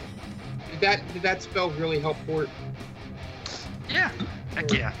 Did that spell really help Bort? Yeah,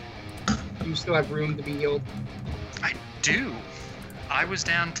 heck yeah, Do you still have room to be healed? I do. I was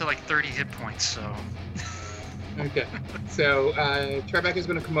down to like 30 hit points, so Okay. So Tribeca is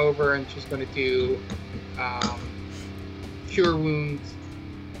going to come over and she's going to do Cure Wounds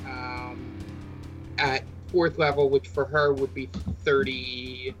at 4th level, which for her would be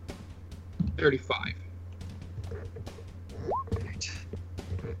 35. Right.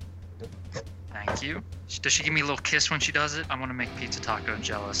 Thank you. Does she give me a little kiss when she does it? I want to make Pizza Taco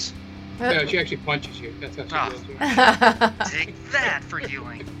jealous. No, she actually punches you. That's how she Ah. kills you. Take that for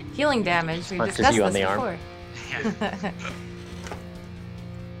healing. Healing damage. We Punches discussed you on this the arm. before. Yeah.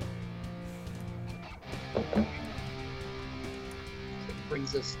 So it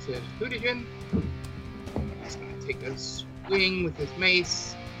brings us to Hootigan. He's going to take a swing with his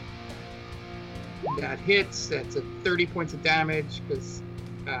mace. That hits. That's a 30 points of damage because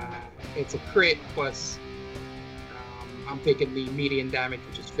it's a crit plus I'm taking the median damage,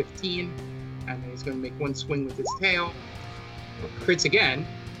 which is 15. And then he's going to make one swing with his tail. Crits again.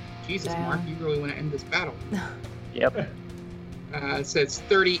 Jesus, Damn. Mark, you really want to end this battle. Yep. So it's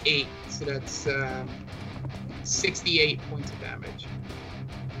 38. So that's 68 points of damage.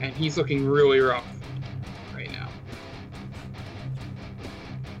 And he's looking really rough right now.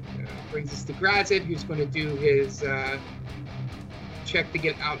 Brings us to Grazit, who's going to do his check to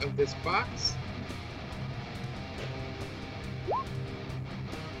get out of this box.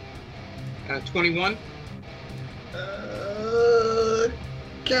 21.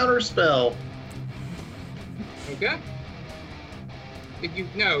 Counterspell. Okay. If you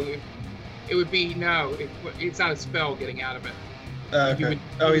no, it would be no. It's not a spell getting out of it. Okay.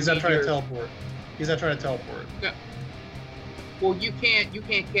 You He's not would trying to either- teleport. He's not trying to teleport. No. Well, you can't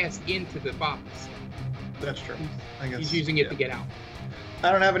cast into the box. That's true. I guess. He's using it to get out.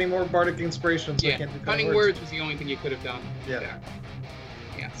 I don't have any more bardic inspiration, so I Yeah, can't do cunning words. words was the only thing you could have done. Yeah. There.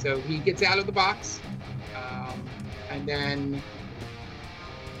 Yeah. So he gets out of the box, and then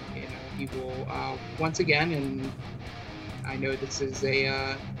he will once again. And I know this is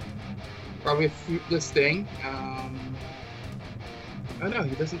a probably a fruitless thing. Oh no,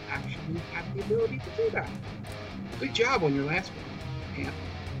 he doesn't actually have the ability to do that. Good job on your last one.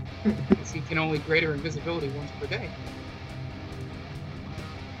 Yeah. Because he can only greater invisibility once per day.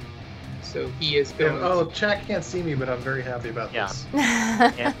 So he is Yeah, going. oh, chat can't see me, but I'm very happy about Yeah. this.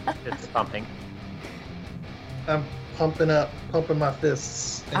 Yeah, it's pumping. I'm pumping my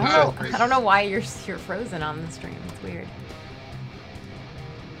fists. in I celebration. don't know why you're frozen on the stream. It's weird.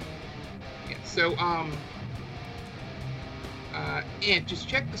 Yeah, so and just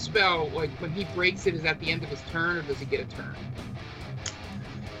check the spell. Like when he breaks it, is at the end of his turn, or does he get a turn?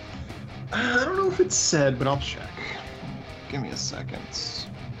 I don't know if it's said, but I'll check. Give me a second.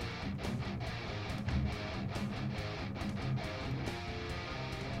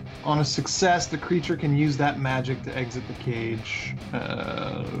 On a success, the creature can use that magic to exit the cage.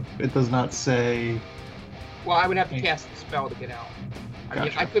 It does not say. Well, I would have to cast the spell to get out. I mean,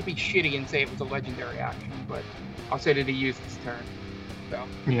 Gotcha. I could be shitty and say it was a legendary action, but I'll say that he used his turn. So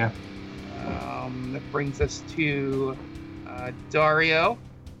Yeah. that brings us to Dario.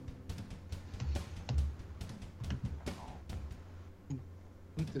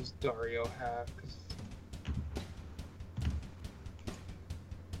 What does Dario have? 'Cause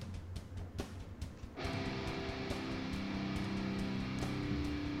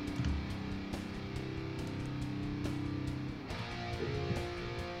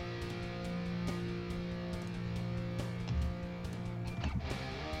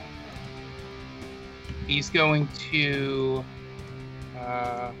he's going to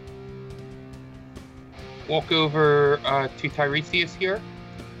walk over to Tiresias here.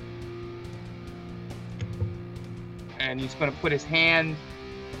 And he's going to put his hand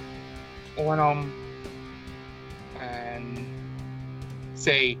on him and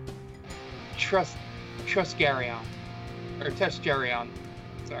say, trust Garyon. Or test Garyon.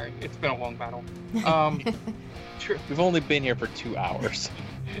 Sorry, it's been a long battle. We've only been here for 2 hours.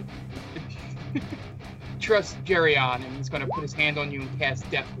 Trust Geryon, and he's going to put his hand on you and cast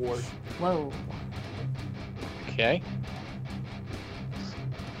Death Ward. Whoa. Okay.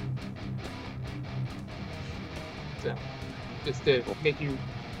 So, just to make you,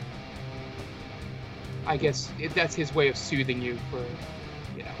 I guess that's his way of soothing you for,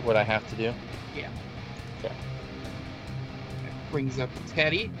 What I have to do? Yeah. Okay. That brings up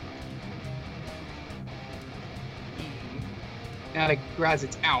Teddy. Now that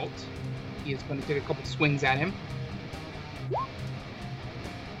Grazit's out, he is going to take a couple swings at him.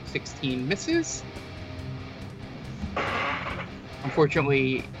 16 misses.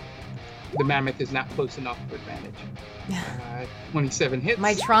 Unfortunately, the mammoth is not close enough for advantage. 27 hits.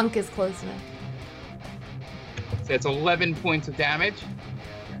 My trunk is close enough. So it's 11 points of damage.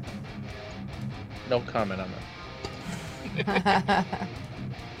 No comment on that.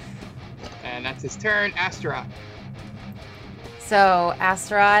 And that's his turn. Astaroth. So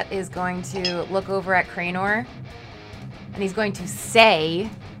Astaroth is going to look over at Cranor, and he's going to say,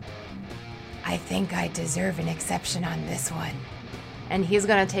 I think I deserve an exception on this one. And he's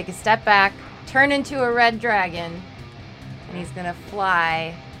going to take a step back, turn into a red dragon, and he's going to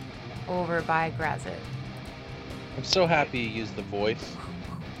fly over by Grazit. I'm so happy you used the voice.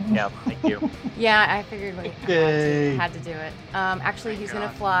 Yeah, thank you. Yeah, I figured I Yay. had to do it. Actually, he's gonna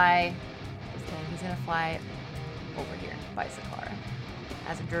God. fly. Just kidding. He's gonna fly over here by Sakara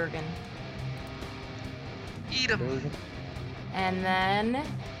as a Durgan, Eat him. and then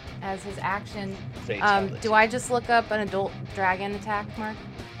as his action, Fatality. do I just look up an adult dragon attack, Mark?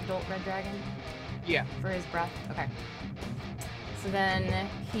 Adult red dragon Yeah. for his breath. Okay. So then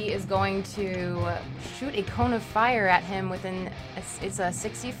he is going to shoot a cone of fire at him within. It's a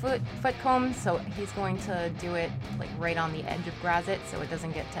 60-foot cone, so he's going to do it like right on the edge of Grazit, so it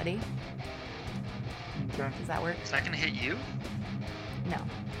doesn't get Teddy. Okay. Does that work? Is that gonna hit you? No.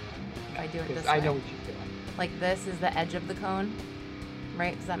 If I do it Because this I way, know what she's doing. like this is the edge of the cone,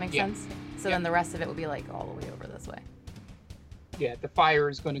 right? Does that make Yeah. sense? So Yeah. then the rest of it will be like all the way over this way. Yeah, the fire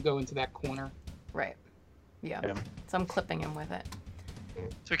is going to go into that corner. Right. Yeah. Yeah. So I'm clipping him with it.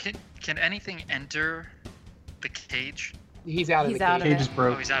 So can anything enter the cage? He's out of He's the out of cage. it. Cage is Oh,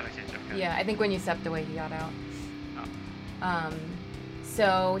 broke. he's out of the cage. Okay. Yeah, I think when you stepped away, he got out. Oh.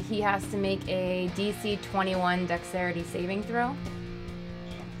 So he has to make a DC 21 dexterity saving throw.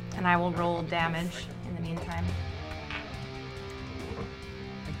 And I will roll damage in the meantime.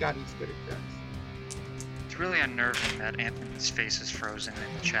 Thank God he's good at this. It's really unnerving that Anthony's face is frozen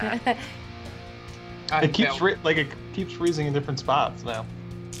in the chat. It keeps it keeps freezing in different spots now.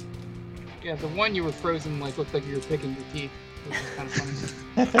 Yeah, the one you were frozen like looked like you were picking your teeth, which is kind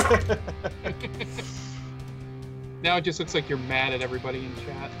of funny. Now it just looks like you're mad at everybody in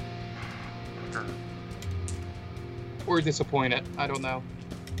chat. Or disappointed. I don't know.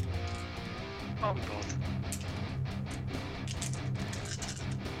 Oh, both.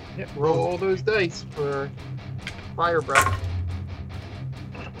 Yeah, roll all those dice for fire breath.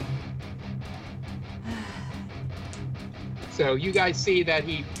 So you guys see that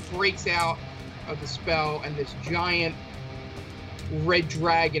he breaks out of the spell, and this giant red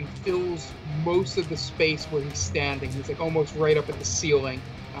dragon fills most of the space where he's standing. He's like almost right up at the ceiling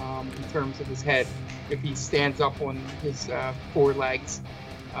in terms of his head, if he stands up on his forelegs.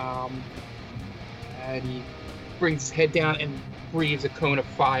 And he brings his head down and breathes a cone of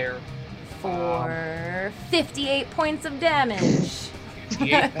fire. For 58 points of damage.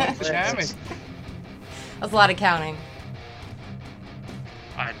 58 points of damage. That's a lot of counting.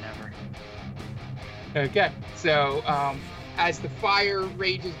 I'd never. Okay, so as the fire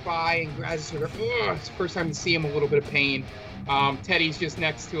rages by and Graz is sort of, ugh, it's the first time you see him, a little bit of pain. Teddy's just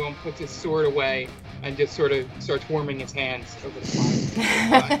next to him, puts his sword away, and just sort of starts warming his hands over the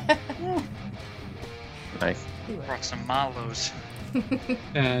fire. Nice. Brought some mallows.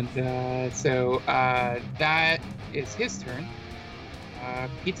 And so that is his turn.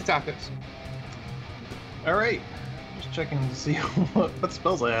 Pizza Tacos. All right, just checking to see what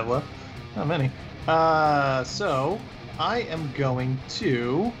spells I have left. Not many. So I am going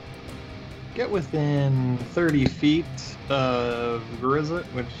to get within 30 feet of Grazit,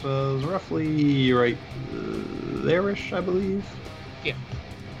 which is roughly right there-ish, I believe. Yeah.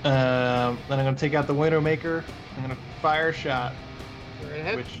 Then I'm going to take out the Widowmaker. I'm going to fire a shot, Right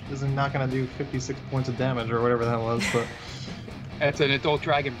ahead. which is not going to do 56 points of damage or whatever that was, but That's an adult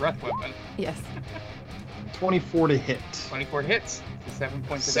dragon breath weapon. Yes. 24 to hit. 24 hits. So 7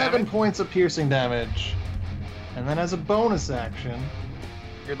 points of 7 damage. points of piercing damage. And then as a bonus action,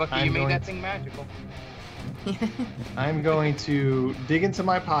 You're lucky I'm you made going that to- thing magical. I'm going to dig into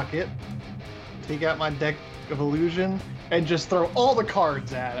my pocket, take out my deck of illusion, and just throw all the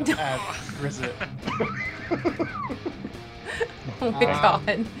cards at Grazit. Oh my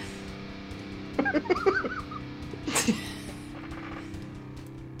god.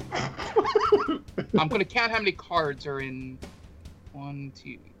 I'm gonna count how many cards are in 1,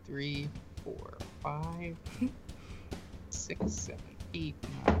 2, 3, 4, 5, 6, 7, 8,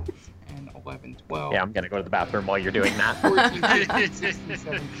 9, 10, 11, 12, Yeah, I'm gonna go to the bathroom while you're doing that. 14, 15, 16,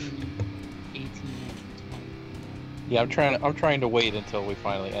 17, 18, 20, Yeah, I'm trying to wait until we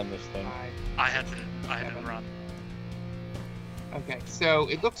finally end this thing. 5. I had to run. Okay, so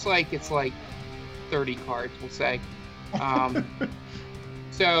it looks like it's like 30 cards, we'll say.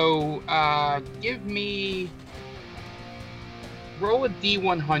 So give me, roll a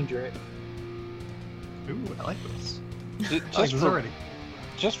D100. Ooh, I like this. Ju- I like Just this for, already.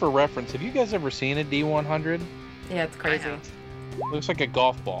 just for reference, have you guys ever seen a D100? Yeah, it's I crazy. have. Looks like a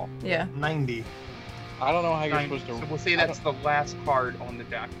golf ball. Yeah. 90. I don't know how you're 90. supposed to. So we'll say that's the last card on the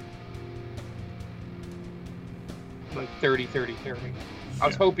deck. Like 30, 30, 30. I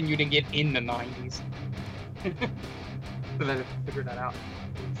was hoping you didn't get in the 90s. So that I figured that out.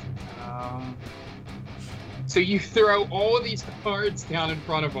 So you throw all of these cards down in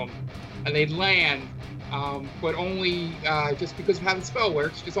front of him, and they land, but only just because of how the spell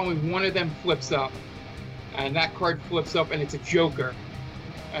works, just only one of them flips up, and that card flips up, and it's a Joker.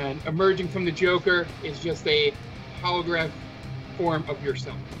 And emerging from the Joker is just a holograph form of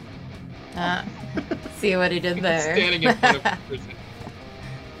yourself. See what he did there. Standing in front of the person.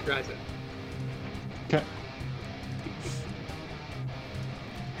 Tries it. Okay.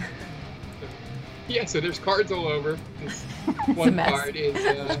 Yeah, so there's cards all over. This a one mess. card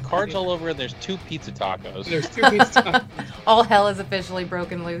is Cards all over, and there's 2 pizza tacos. There's 2 pieces. Of All hell is officially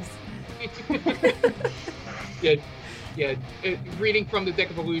broken loose. yeah. Reading from the Deck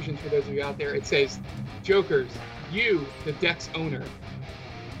of Illusions for those of you out there, it says, "Jokers, you, the deck's owner."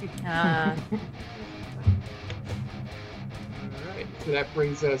 Ah. All right, so that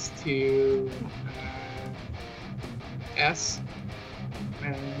brings us to S,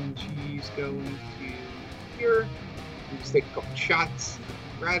 and she's going to here. We just take a couple shots,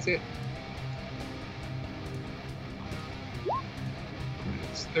 grabs it.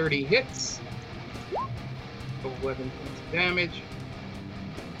 It's 30 hits, 11 points of damage.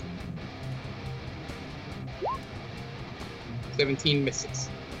 17 misses.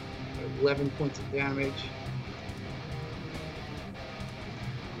 11 points of damage.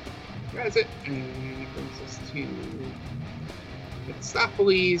 That's it. And it brings us to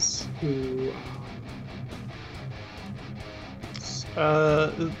Mephistopheles, who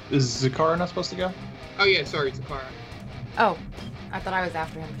Is Zakara not supposed to go? oh yeah, sorry, Zakara. Oh, I thought I was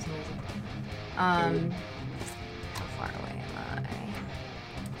after him for some reason. How far away am I?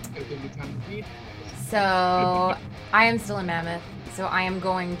 It'll give you time to read. So I am still in Mammoth, so I am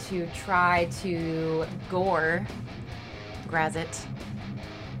going to try to gore Grazit. So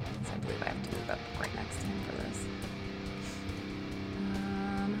I believe I have to move up right next to him for this.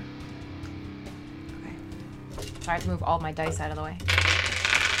 Okay. So I have to move all my dice out of the way.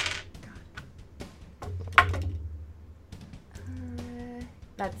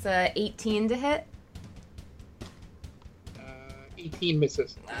 That's 18 to hit. 18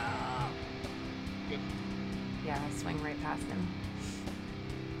 misses. Good. Yeah, I swing right past him.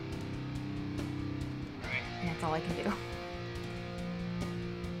 Alright. And that's all I can do.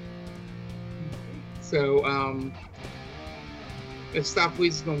 So,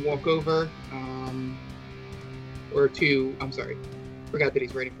 Mephistopheles is going to walk over, or to, I'm sorry, forgot that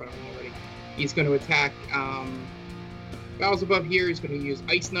he's right in front of him already. He's going to attack, Beelzebub here. He's going to use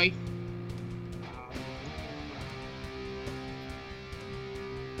Ice Knife.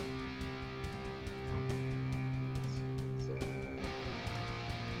 It's,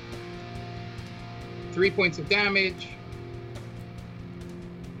 3 points of damage.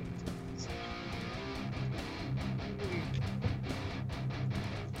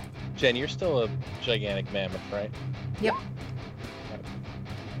 Jen, you're still a gigantic mammoth, right? Yep.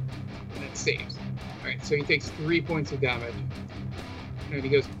 And it saves. Alright, so he takes 3 points of damage. And he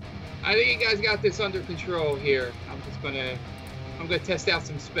goes, I think you guys got this under control here. I'm gonna test out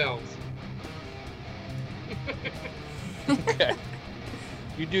some spells. Okay.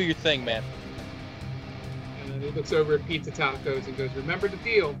 You do your thing, man. And then he looks over at Pizza Tacos and goes, remember the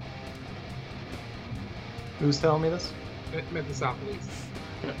deal, Who's telling me this? Mephistopheles.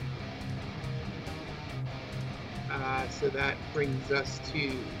 So that brings us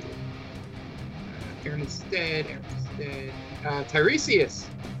to Aaron's dead. Tiresias.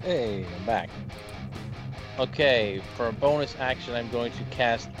 Hey, I'm back. Okay, for a bonus action, I'm going to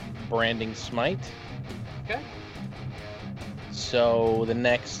cast Branding Smite. Okay. So the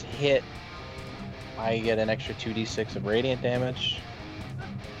next hit, I get an extra 2d6 of radiant damage,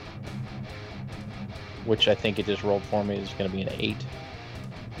 which I think it just rolled for me is going to be an 8.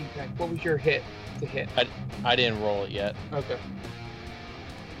 Okay. What was your hit to hit? I didn't roll it yet. Okay.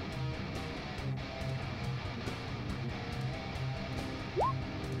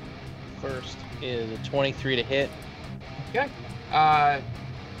 First is a 23 to hit. Okay.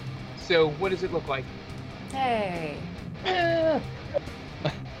 So what does it look like? Hey.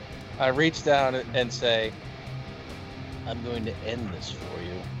 I reach down and say, I'm going to end this for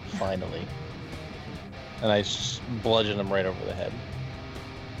you, finally. And I bludgeon him right over the head.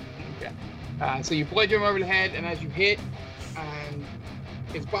 Okay. So you bludgeon him over the head, and as you hit,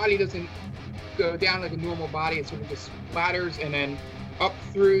 his body doesn't go down like a normal body. It sort of just splatters, and then up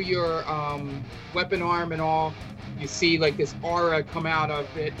through your weapon arm and all, you see like this aura come out of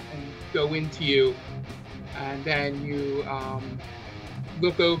it and go into you. And then you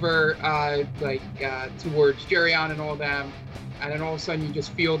look over towards Jerion and all them, and then all of a sudden you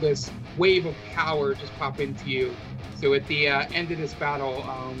just feel this wave of power just pop into you. So at the end of this battle,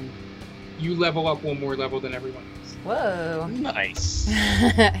 you level up one more level than everyone else. Whoa. Nice.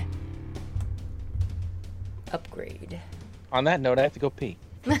 upgrade. On that note, I have to go pee.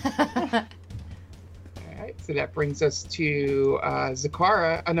 Alright, so that brings us to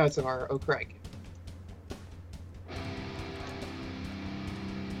Zakara. Oh, no, it's Zakara. Oh, Craig.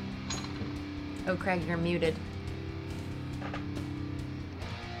 Oh, Craig, you're muted.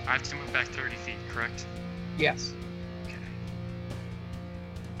 I have to move back 30 feet, correct? Yes. Okay.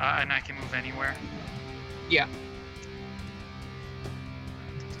 And I can move anywhere? Yeah.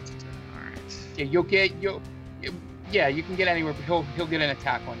 Alright. Yeah, you can get anywhere, but he'll get an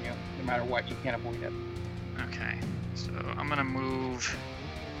attack on you no matter what. You can't avoid it. Okay. So I'm gonna move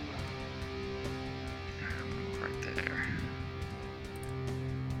right there.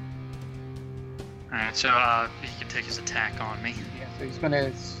 Alright, so he can take his attack on me. Yeah, so he's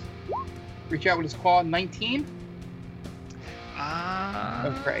gonna reach out with his claw. 19.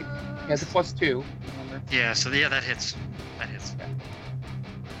 Oh, Craig. He has a +2. Remember? Yeah, so yeah, that hits. That hits. Okay.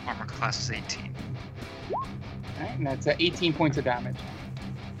 Armor class is 18. Alright, and that's 18 points of damage.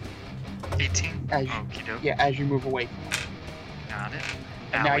 18? As you- Okie doke. Yeah, as you move away from him. Got it.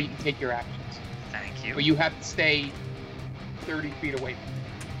 And now Owie. you can take your actions. Thank you. But you have to stay 30 feet away from him.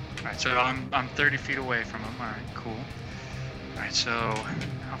 Alright, so I'm 30 feet away from him. Alright, cool. Alright, so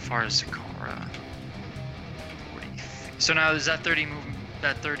how far is Zakara? 40 feet. So now is that 30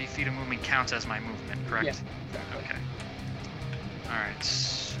 feet of movement counts as my movement, correct? Yeah, exactly. Okay. Alright,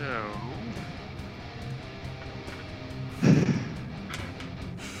 so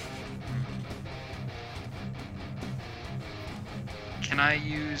Can I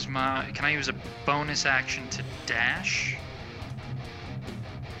use a bonus action to dash?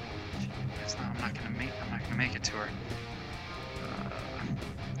 I'm not gonna make it to her.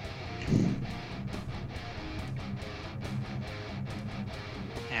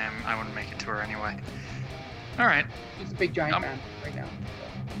 Yeah, I wouldn't make it to her anyway. All right. He's a big giant man right now.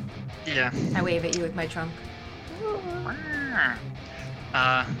 Yeah. I wave at you with my trunk.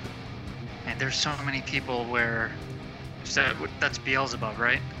 And there's so many people where that's Beelzebub,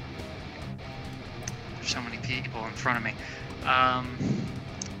 right? There's so many people in front of me.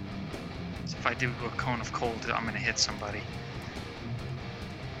 So if I do a cone of cold, I'm gonna hit somebody.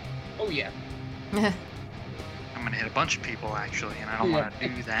 Oh yeah. I'm gonna hit a bunch of people actually, and I don't want to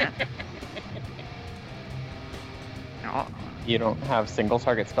do that. No, You don't have single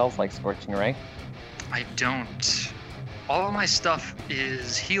target spells like Scorching Ray? I don't. All of my stuff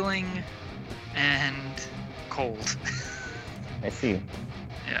is healing and cold. I see.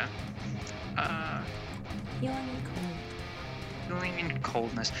 Yeah. Healing and cold. Healing and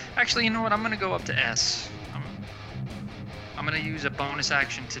coldness. Actually, you know what? I'm gonna go up to S. I'm gonna use a bonus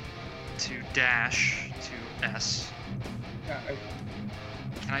action to dash to S.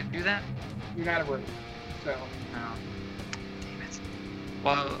 Can I do that? You're not a rogue, so. No. Damn it.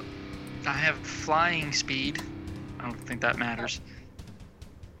 Well, I have flying speed. I don't think that matters.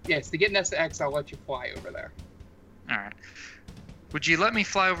 Yes, to get next to X, I'll let you fly over there. All right. Would you let me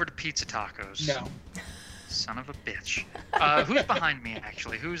fly over to Pizza Tacos? No. Son of a bitch. Who's behind me,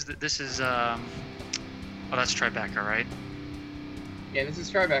 actually? This is, oh, that's Tribeca, right? Yeah, this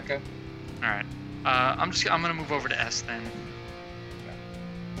is Tribeca. Alright. I'm gonna move over to S then.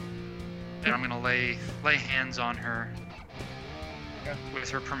 And I'm gonna lay hands on her. Okay. With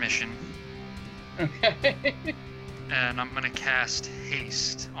her permission. Okay. And I'm gonna cast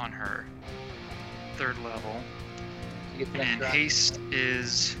Haste on her. 3rd level. You get the And next haste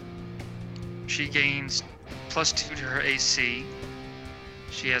is she gains +2 to her AC.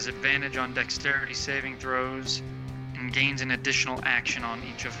 She has advantage on dexterity saving throws and gains an additional action on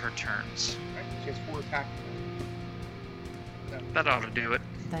each of her turns. Right, she has 4 attacks. So, That ought to do it.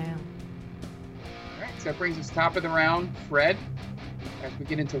 Damn. Alright, so that brings us top of the round. Fred, as we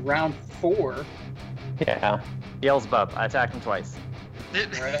get into round 4. Yeah. Beelzebub, I attacked him twice.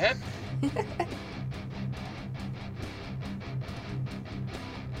 Right ahead.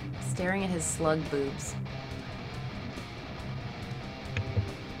 Staring at his slug boobs.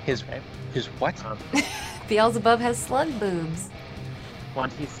 His what? Beelzebub has slug boobs.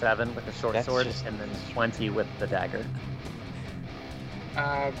 27 with the short That's sword, just- and then 20 with the dagger.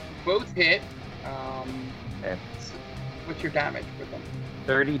 Both hit. Okay. What's your damage with them?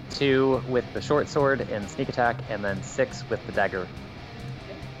 32 with the short sword and sneak attack, and then 6 with the dagger.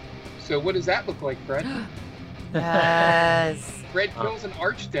 So what does that look like, Fred? Yes. Fred kills an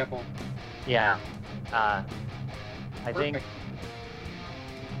archdevil. Yeah. I think. Perfect.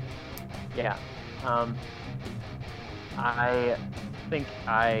 Yeah. I think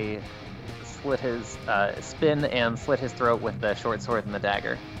I slit his spin and slit his throat with the short sword and the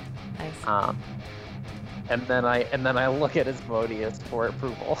dagger. Nice. And then I look at Asmodeus for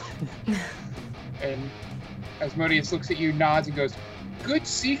approval. And Asmodeus looks at you, nods, and goes, "Good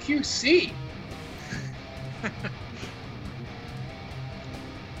CQC."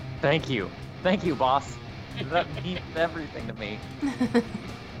 Thank you, boss. That means everything to me.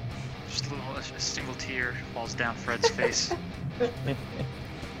 Just a single tear falls down Fred's face.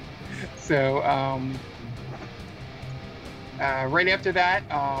 So, right after that,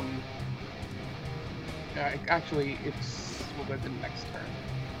 actually, we'll go to the next turn.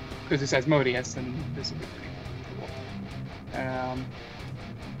 Because it's Asmodeus, and this will be pretty cool.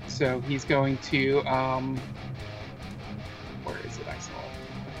 So he's going to, where is it? I saw it.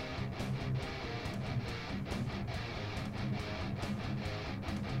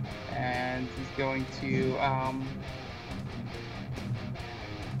 And he's going to,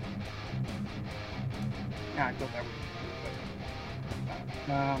 I thought that would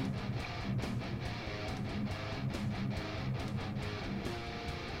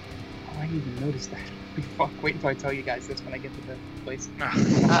I didn't even notice that. Fuck, wait until I tell you guys this when I get to the place.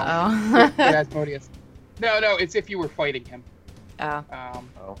 Uh-oh. Asmodeus. No, it's if you were fighting him. Oh.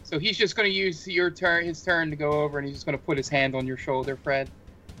 So he's just going to use his turn to go over, and he's just going to put his hand on your shoulder, Fred,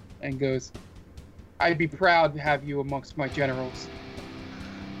 and goes, "I'd be proud to have you amongst my generals."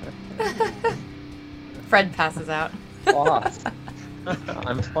 Fred passes out. Boss.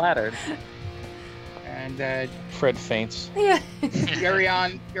 I'm flattered. And Fred faints. Yeah.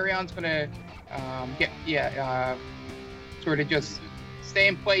 Garion's gonna sort of just stay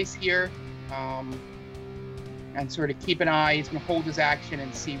in place here, and sort of keep an eye. He's gonna hold his action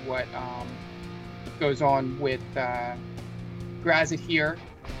and see what goes on with Grazit here.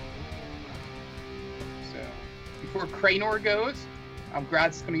 So before Cranor goes,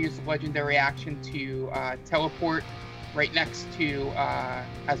 Grazit's gonna use the legendary action to teleport right next to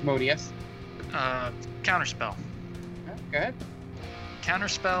Asmodeus. Counterspell. Go ahead.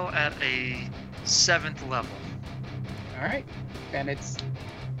 Counterspell at a 7th level. All right. Then it's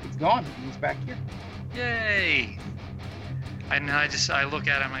gone. He's back here. Yay! And I look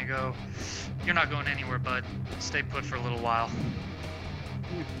at him. I go, "You're not going anywhere, bud. Stay put for a little while."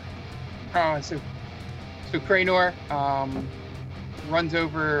 So Cranor runs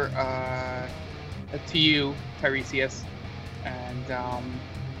over to you, Tiresias, and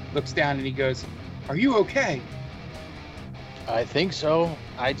looks down and he goes, "Are you okay?" I think so.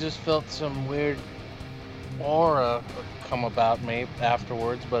 I just felt some weird aura come about me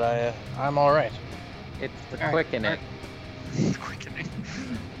afterwards, but I'm all right. It's the All right, quickening. Quickening.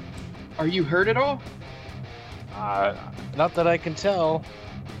 Are you hurt at all? Not that I can tell.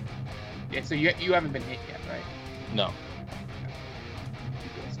 Yeah. So you haven't been hit yet, right? No.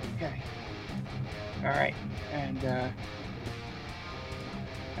 He goes, "Okay. All right." And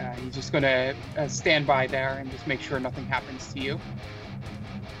he's just gonna stand by there and just make sure nothing happens to you.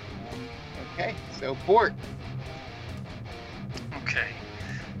 Okay. So Bort. Okay.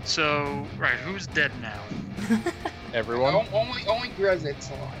 So, right, who's dead now? Everyone? Only Grazit's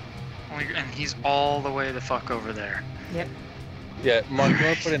alive. And he's all the way the fuck over there. Yep. Yeah, Mark, you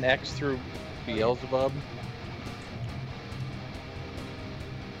want to put an X through Beelzebub?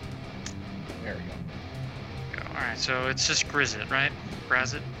 There we go. Alright, so it's just Grazit, right?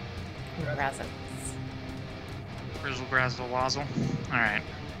 Grazit? Grazit. Grizzle, Grazzle, Wazzle. Alright.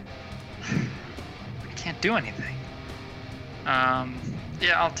 I can't do anything.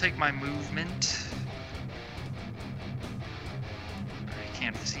 Yeah, I'll take my movement. I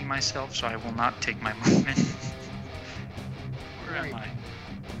can't see myself, so I will not take my movement. Where am I?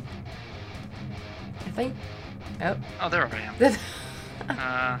 I think. Oh. Oh, there I am.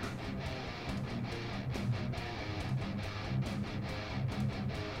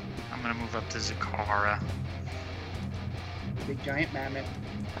 I'm gonna move up to Zakara. Big giant mammoth.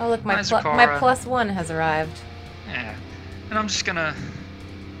 Oh look, my Hi, Zakara. my +1 has arrived. Yeah. And I'm just gonna...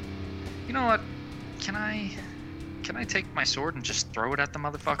 You know what? Can I take my sword and just throw it at the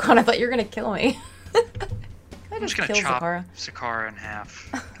motherfucker? God, I thought you were gonna kill me. I I'm just just gonna kill chop Zakara. Zakara in half.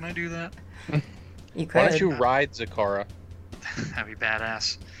 Can I do that? You could. Why don't you ride Zakara? That'd be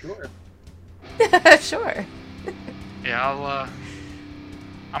badass. Sure. Sure. Yeah,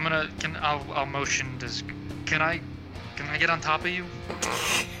 I'll motion. Can I get on top of you?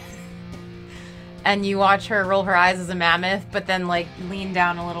 And you watch her roll her eyes as a mammoth, but then like lean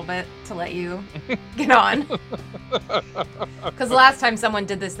down a little bit to let you get on. Because the last time someone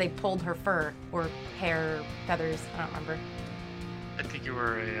did this, they pulled her fur or hair, feathers. I don't remember. I think you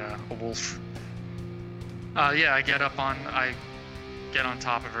were a wolf. Yeah, I get on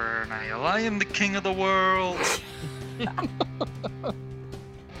top of her and I yell, "I am the king of the world!" And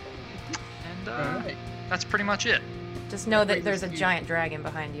Alright. that's pretty much it. Just know that there's a giant dragon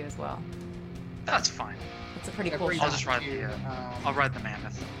behind you as well. That's fine. It's a pretty That cool brings I'll shot. just ride to, the. I'll ride the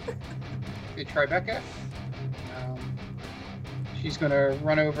mammoth. to Tribeca. She's gonna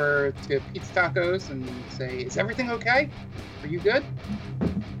run over to Pizza Tacos and say, "Is everything okay? Are you good?"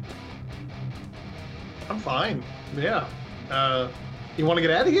 I'm fine. Yeah. You want to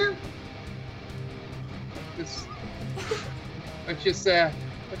get out of here? Let's just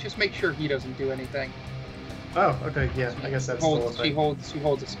make sure he doesn't do anything. Oh, okay. Yeah, I guess that's still a She thing.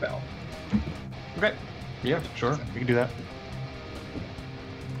 holds a spell. Okay. Yeah, sure. We can do that.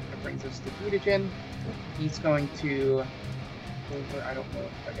 That brings us to Gudijin. He's going to over. I don't know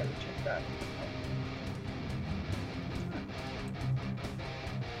if I gotta check that.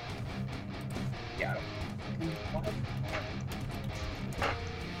 Yeah. What?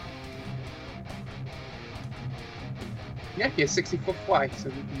 Yeah, he has 60-foot fly, so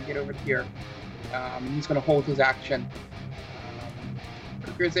he can get over here. He's going to hold his action.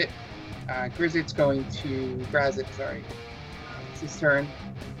 For Grizzit. Grizzit's going to... Grazit, sorry. It's his turn.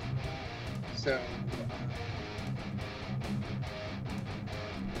 So...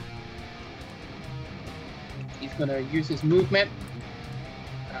 he's going to use his movement.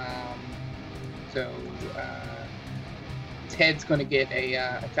 Ted's going to get a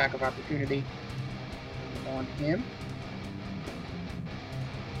attack of opportunity on him.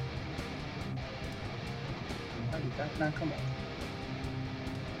 How did that not come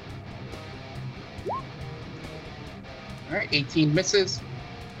up? Alright, 18 misses.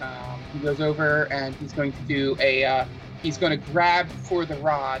 He goes over and he's going to do a... he's going to grab for the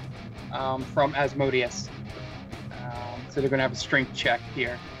rod from Asmodeus. So they're going to have a strength check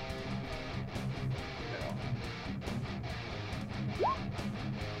here.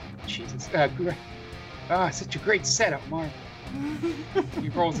 Jesus. Such a great setup, Mark. He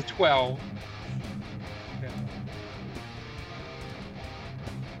rolls a 12.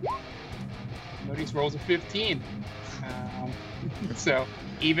 Asmodeus rolls a 15. So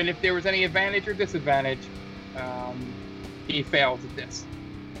even if there was any advantage or disadvantage, he fails at this.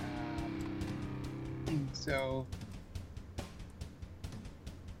 So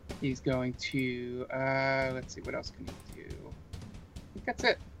he's going to let's see, what else can he do? I think that's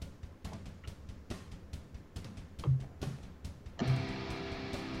it.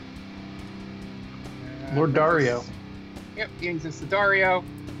 Lord Dario. Yep, brings us to Dario.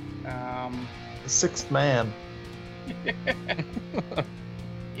 The sixth man.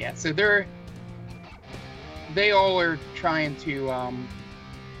 Yeah, so they all are trying to I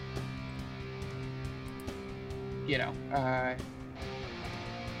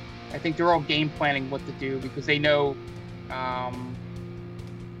think they're all game planning what to do because they know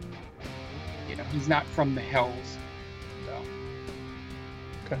he's not from the Hells.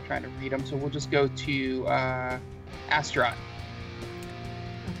 So I'm trying to read them, so we'll just go to Astaroth.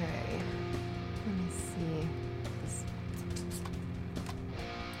 Okay. Let me see.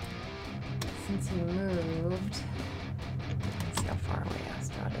 Since he moved, let's see how far away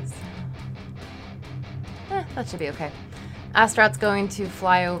Astaroth is. That should be okay. Astaroth's going to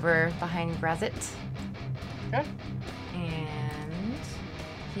fly over behind Grazit. Okay. And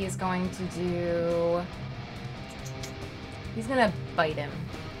he is going to do... he's going to bite him.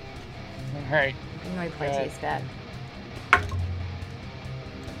 All right. Even though he probably tastes bad.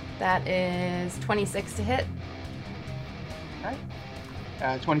 That is 26 to hit. All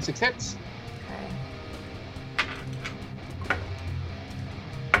right. 26 hits. Okay.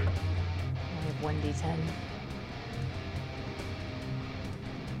 I have 1d10.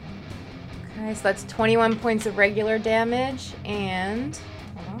 Okay, so that's 21 points of regular damage and...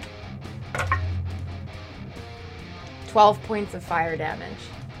 hold on. 12 points of fire damage.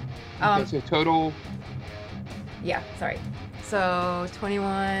 Okay, so total... Yeah, sorry. So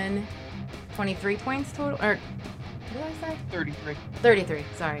 21, 23 points total, or what did I say? 33. 33,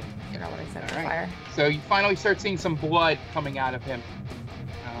 sorry. I forgot what I said for All right. fire. So you finally start seeing some blood coming out of him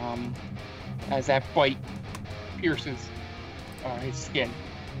as that bite pierces his skin.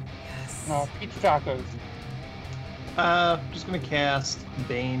 Yes. Pizza Tacos. Just gonna cast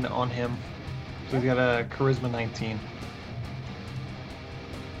Bane on him. So he's got a Charisma 19.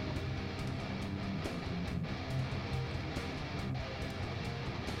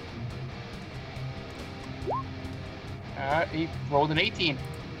 He rolled an 18.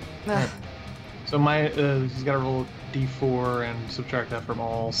 Ugh. So he's got to roll d4 and subtract that from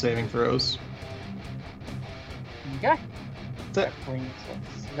all saving throws. Okay. That's it. That brings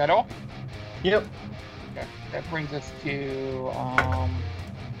us... Is that all? Yep. Okay. That brings us to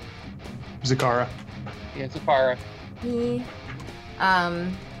Zakara. Zafara. Me.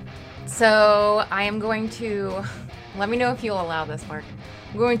 So I am going to Let me know if you'll allow this, Mark.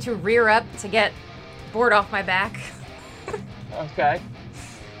 I'm going to rear up to get Bort off my back. Okay.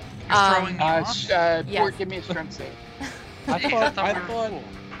 You're throwing me off? Bort, Yes. give me a strength save. I Hey, thought we were cool.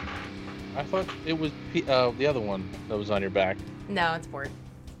 I thought it was the other one that was on your back. No, it's Bort.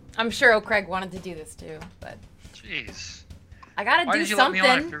 I'm sure O'Craig wanted to do this too, but Jeez. I gotta Why do did you something.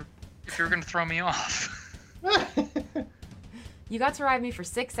 let me on if you're gonna throw me off? You got to ride me for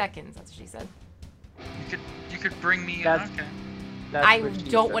 6 seconds. That's what she said. You could bring me. That's- Okay. That's I what she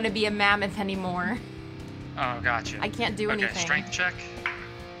don't said. want to be a mammoth anymore. Oh, gotcha. I can't do Okay, anything. strength check.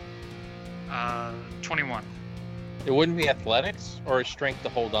 21. It wouldn't be athletics or strength to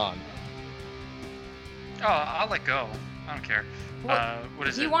hold on. Oh, I'll let go. I don't care. Well, What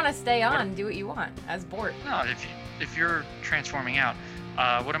is if you it? want to stay What- on, do what you want as Bort. No, if you're transforming out,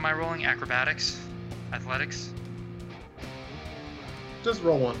 what am I rolling? Acrobatics, athletics. Just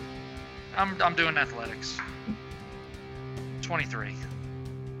roll one. I'm doing athletics. 23.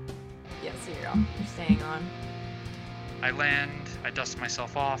 Yes, you're staying on. I land. I dust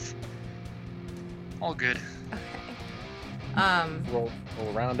myself off. All good. Okay. Roll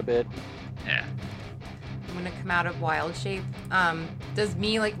around a bit. Yeah. I'm gonna come out of wild shape. Does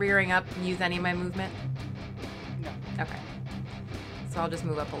me like rearing up use any of my movement? No. Okay. So I'll just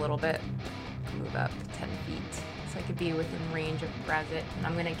move up a little bit. Move up 10 feet. So I could be within range of Grazit. And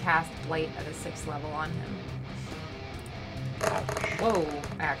I'm gonna cast Blight at a 6th level on him. Whoa,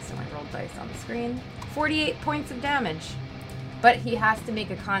 I accidentally rolled dice on the screen. 48 points of damage. But he has to make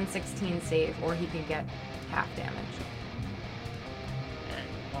a con 16 save or he can get half damage.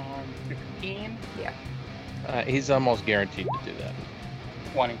 15, Yeah. He's almost guaranteed to do that.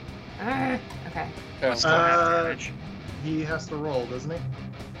 20. Okay. So, Still half Uh, damage. He has to roll, doesn't he?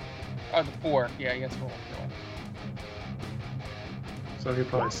 the 4. Yeah, yes, roll. So he'll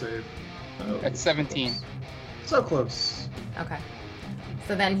probably save. Oh, That's 17. so close. Okay.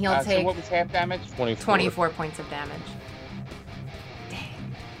 So then he'll So take what was half damage? 24 points of damage.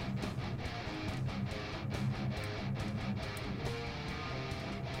 Dang.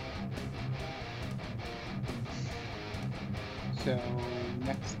 So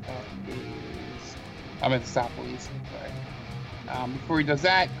next up is Amethysophiles. Sorry. Before he does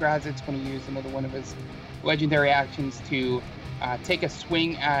that, Grazit's going to use another one of his legendary actions to take a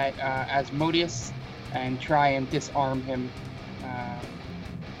swing at Asmodeus and try and disarm him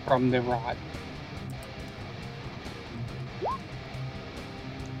from the rod.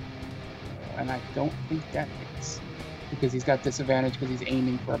 And I don't think that hits because he's got disadvantage because he's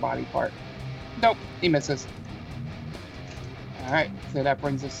aiming for a body part. Nope, he misses. All right, so that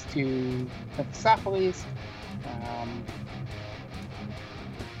brings us to Mephistopheles.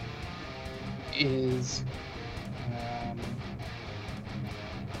 Is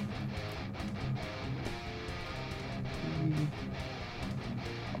I'm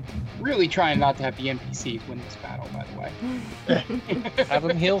really trying not to have the NPCs win this battle, by the way. Have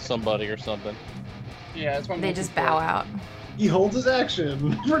him heal somebody or something. Yeah, that's what I'm They looking just for. bow out. He holds his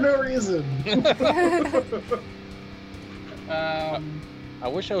action for no reason. I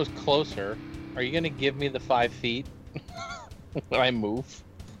wish I was closer. Are you gonna give me the 5 feet when I move?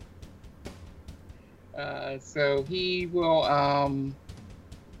 So he will,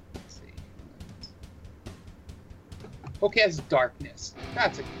 let's see. Hook has darkness.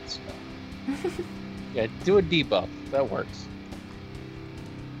 That's a good spell. Yeah, do a debuff. That works.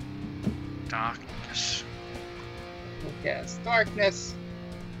 Darkness. Hook has darkness.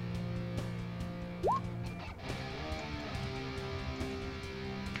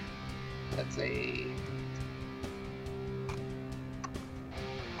 That's a...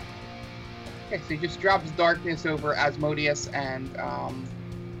 Okay, so he just drops darkness over Asmodeus and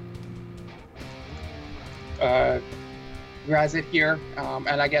Grazit here, and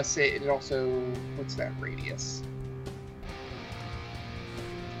I guess it also, what's that radius?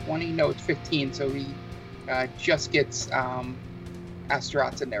 20? No, it's 15, so he just gets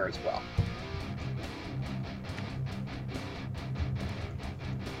Astaroths in there as well.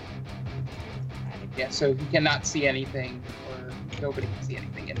 Yeah, so he cannot see anything, or nobody can see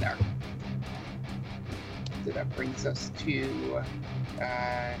anything in there. So that brings us to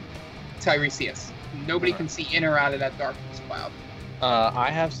Tiresias. Nobody can see in or out of that darkness cloud.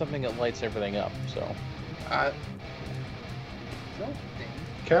 I have something that lights everything up, so. Don't think.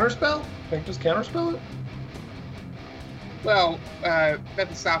 Counterspell? Think just counterspell it? Well,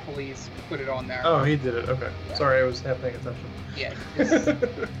 Mephistopheles put it on there. Oh, he did it. Okay. Yeah. Sorry, I was half paying attention. Yeah. just-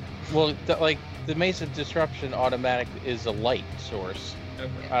 Well, like the Mace of Disruption automatic is a light source.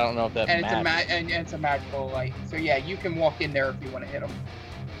 Okay. I don't know if that and matters. and it's a magical light. So yeah, you can walk in there if you want to hit him.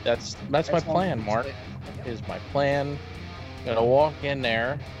 That's my plan, Mark. is my plan. I'm gonna walk in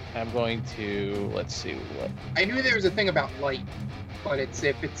there. I'm going to, let's see what. I knew there was a thing about light, but if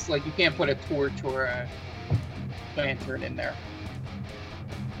it's like you can't put a torch or a lantern in there.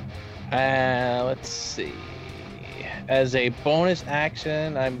 Let's see. As a bonus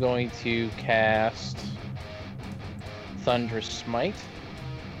action, I'm going to cast Thunderous Smite.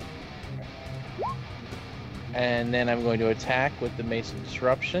 And then I'm going to attack with the Mace of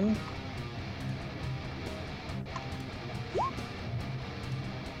Disruption.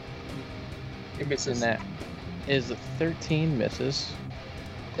 It misses. And that is a 13 misses.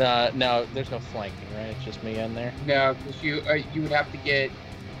 No, there's no flanking, right? It's just me in there. No, because you would have to get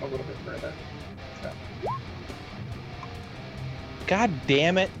a little bit further. So God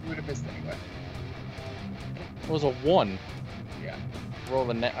damn it! you would have missed anyway. It was a 1. Yeah. I roll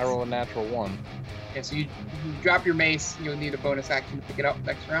a natural 1. Yeah. So you drop your mace. You'll need a bonus action to pick it up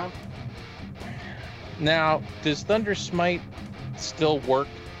next round. Now, does Thunder Smite still work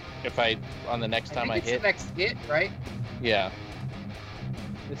if on the next time I it's hit? the next hit, right? Yeah.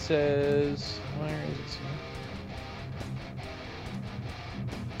 It says, where is it?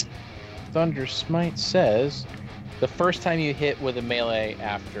 Thunder Smite says the first time you hit with a melee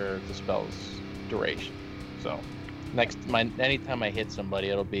after the spell's duration. So anytime I hit somebody,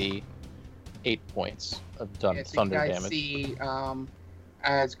 it'll be 8 points of thunder you guys damage. See,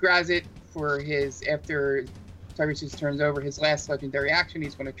 as Grazit for his after Tiresias turns over his last legendary action,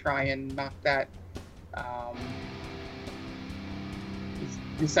 he's going to try and knock that.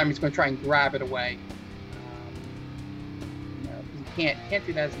 This time he's going to try and grab it away. He can't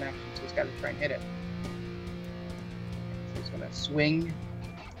do that as an action, so he's got to try and hit it. So he's going to swing.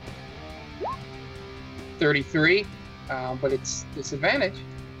 33, but it's disadvantage.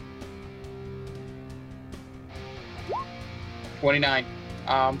 29.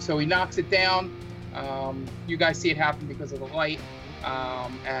 So he knocks it down. You guys see it happen because of the light,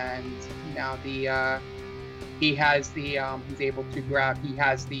 and now he has he's able to grab. He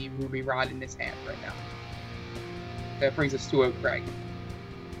has the ruby rod in his hand right now. That brings us to Craig.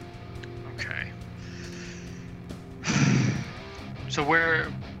 Okay. So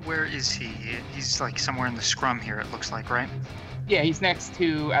where is he? He's like somewhere in the scrum here. It looks like, right? Yeah, he's next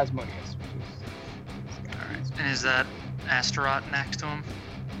to Asmodeus. All right. And is that Astaroth next to him?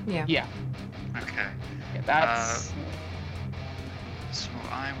 Yeah. Yeah. Okay. Yeah, that's. So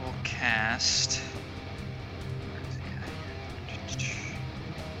I will cast. Where is he at here?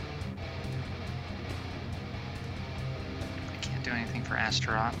 I can't do anything for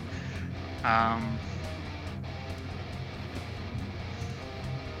Astaroth.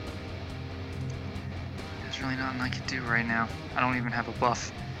 There's really nothing I can do right now. I don't even have a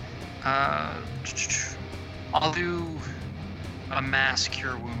buff. I'll do a mass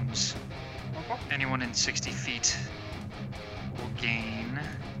cure wounds. Okay. Anyone in 60 feet will gain.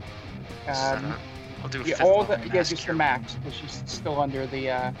 I'll do a Yeah, fifth all level the mass just cure the max, wounds. because she's still under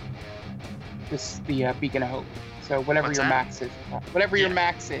the Beacon of Hope. So whatever What's your that? max is, whatever your Yeah.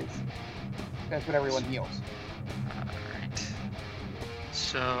 max is, that's what everyone heals. Alright.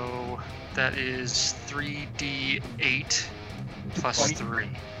 So that is 3d8 plus 20. 3.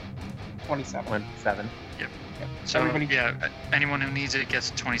 27. 7. Yep. So Everybody- yeah, anyone who needs it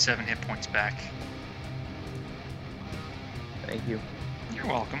gets 27 hit points back. Thank you. You're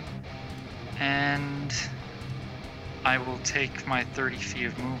welcome. And I will take my 30 feet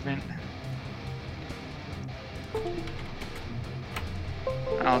of movement.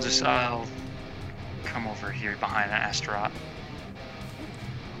 I'll come over here behind that Astaroth.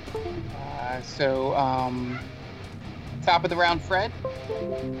 Top of the round, Fred.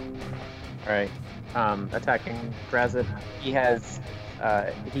 Alright. Attacking Grazit. He has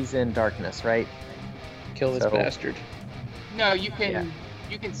he's in darkness, right? Kill this So- bastard. No, you can Yeah.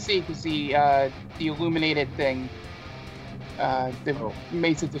 you can see because the illuminated thing, the Oh.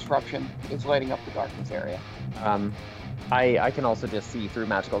 Mace of Disruption is lighting up the darkness area. I can also just see through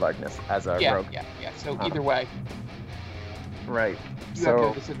magical darkness as a Yeah, rogue. yeah. So Uh-huh. either way, Right. you have no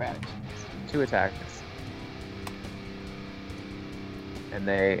So disadvantage. 2 attacks. And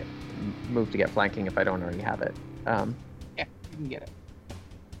they move to get flanking if I don't already have it. Yeah, you can get it.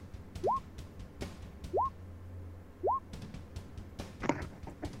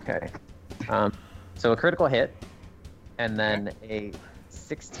 Okay. So a critical hit, and then a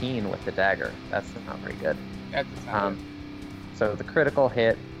 16 with the dagger. That's not very good. That's not So the critical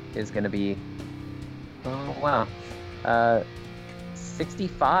hit is going to be, oh wow,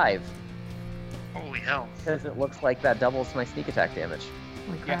 65, Holy hell. because it looks like that doubles my sneak attack damage.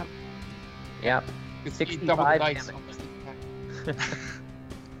 Holy Yeah. crap. Yep. It's 65 double the dice damage. on the sneak attack.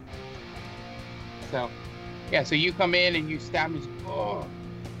 So Yeah, so you come in and you stab him. Oh.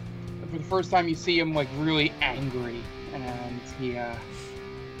 For the first time, you see him like really angry, and he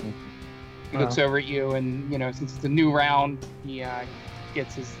looks over at you, and since it's a new round, he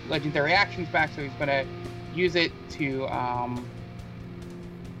gets his legendary actions back, so he's gonna use it to what's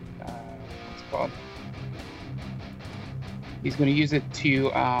it called? He's gonna use it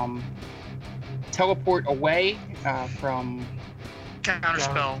to teleport away from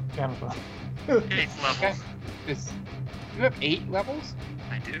Counterspell, Counterspell. 8th level. Okay. You have 8 levels?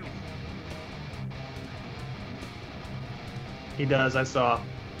 I do. He does. I saw.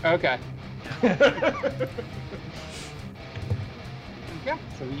 Okay. Yeah.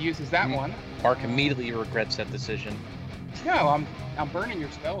 So he uses that one. Mark immediately regrets that decision. No, I'm burning your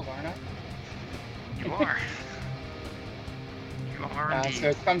spells, aren't I? You are. You are indeed. So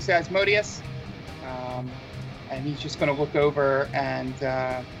it comes to Asmodeus, and he's just going to look over and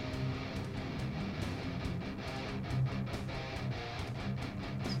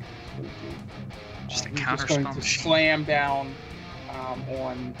Just a he's counter just going spell to machine. slam down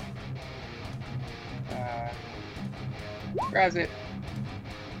on Razit.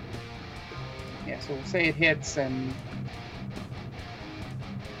 Yeah, so we'll say it hits and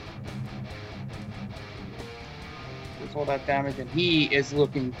does all that damage, and he is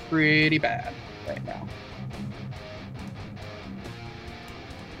looking pretty bad right now.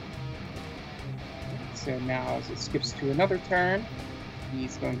 So now as it skips to another turn,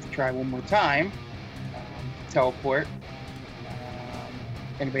 he's going to try one more time to teleport.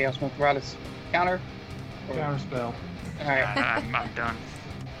 Anybody else want to throw out his counter? Or- Counterspell. All right. I'm done.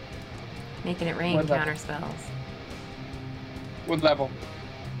 Making it rain What level? counter spells. What level?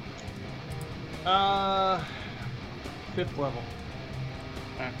 5th level.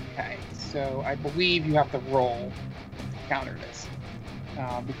 Okay, so I believe you have to roll to counter this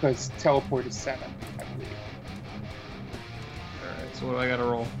because teleport is 7, I believe. Alright, so what do I gotta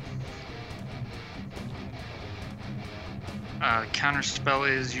roll? Counter spell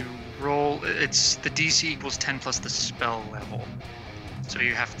is you roll. It's the DC equals 10 plus the spell level. So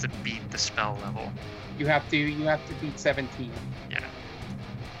you have to beat the spell level. You have to beat 17. Yeah.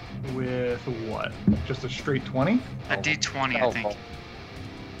 With what? Just a straight 20? A D20, I Spell think. roll.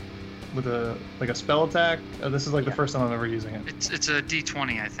 With a spell attack? This is like the Yeah. first time I'm ever using it. It's a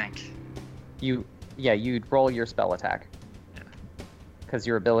D20, I think. You'd roll your spell attack. Yeah. Because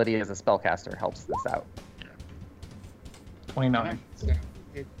your ability as a spellcaster helps this out. 29. So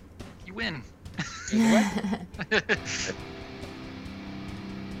it You win. goes away.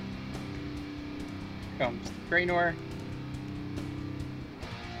 Comes Draenor.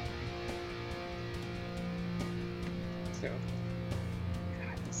 So,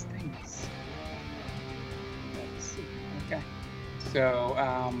 God, this thing is. Let's see. Okay. So,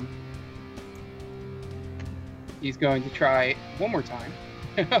 he's going to try one more time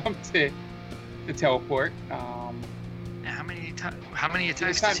to teleport. Now, how many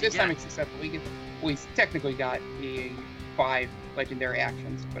attacks does he This time get? it's successful. He's technically got 5 legendary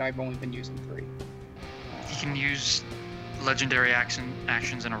actions, but I've only been using 3. He can use legendary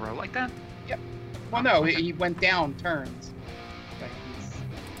actions in a row like that? Well, no, he went down turns. Like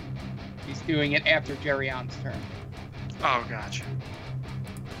he's doing it after Gerion's turn. Oh, gotcha.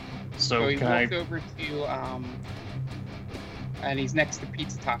 So he can walks I... over to and he's next to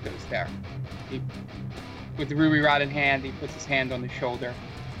Pizza Tacos there. With the ruby rod in hand, he puts his hand on the shoulder,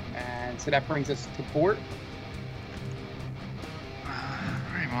 and so that brings us to Bort.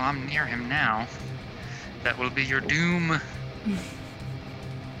 Alright, well, I'm near him now. That will be your doom.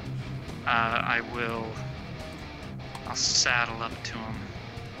 I'll saddle up to him.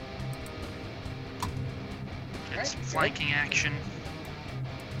 Get Alright, some good. flanking action.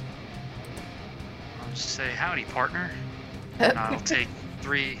 I'll just say, howdy, partner. And I'll take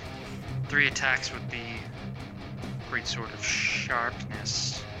three attacks with the great sword of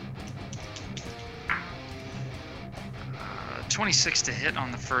sharpness. 26 to hit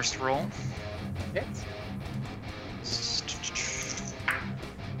on the first roll. Hits.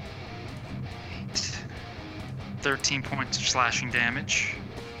 13 points of slashing damage.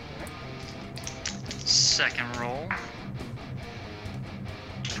 Second roll.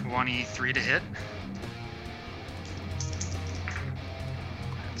 23 to hit.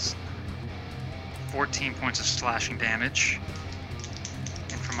 That's 14 points of slashing damage.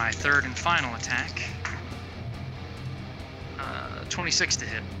 And for my third and final attack, 26 to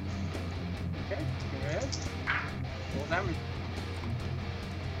hit. Okay, good. Roll damage.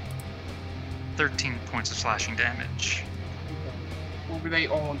 13 points of slashing damage. Okay. What were they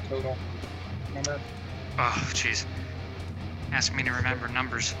all in total? Remember? Oh, jeez. Ask me to remember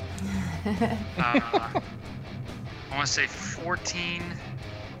numbers. I want to say 14.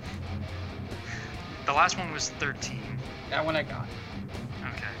 The last one was 13. That one I got.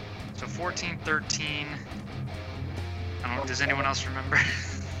 Okay. So 14, 13. I don't know. Does anyone else remember?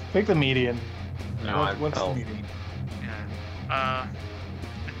 Pick the median. No, What's the median? Yeah.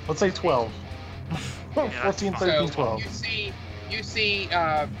 Let's say 12. Yeah, 14, that's 13, So 12. you see,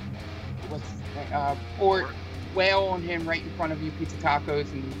 Fort wail on him right in front of you, Pizza Tacos,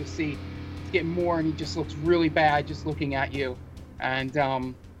 and you just see he's getting more, and he just looks really bad just looking at you.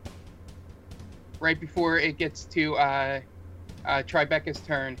 And right before it gets to Tribeca's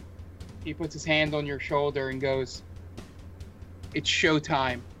turn, he puts his hand on your shoulder and goes, "It's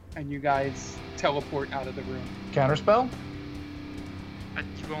showtime," and you guys teleport out of the room. Counterspell?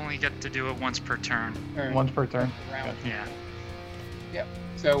 You only get to do it once per turn. Once per turn. Round. Yeah. Yep.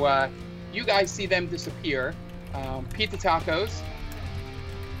 So you guys see them disappear. Pizza Tacos.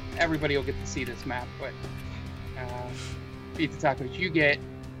 Everybody will get to see this map, but Pizza Tacos, you get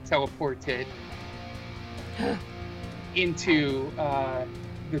teleported into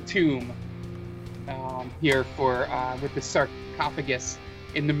the tomb here for with the sarcophagus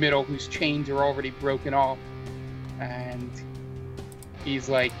in the middle, whose chains are already broken off, and he's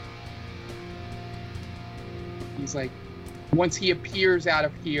like, once he appears out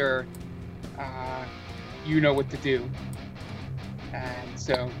of here, you know what to do. And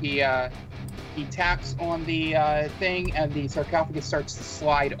so he taps on the thing, and the sarcophagus starts to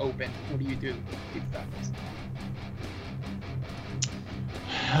slide open. What do you do?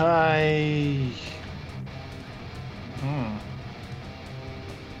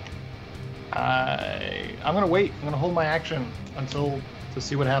 I'm gonna wait. I'm gonna hold my action to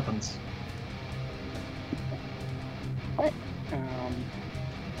see what happens. Right.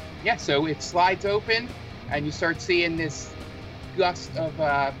 Yeah, so it slides open, and you start seeing this gust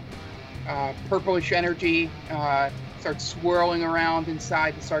of purplish energy start swirling around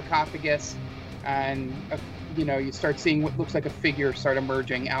inside the sarcophagus, and you start seeing what looks like a figure start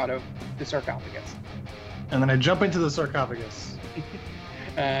emerging out of the sarcophagus. And then I jump into the sarcophagus.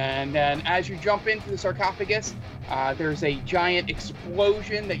 And then as you jump into the sarcophagus, there's a giant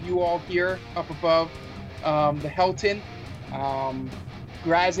explosion that you all hear up above the Helton.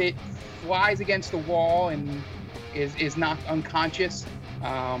 Grazit flies against the wall and is knocked unconscious.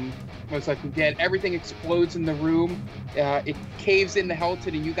 Most likely dead. Everything explodes in the room. It caves in the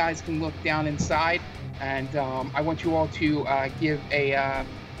Helton, and you guys can look down inside. And I want you all to give a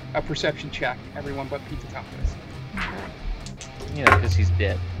perception check, everyone but Pizza Tacos. Because he's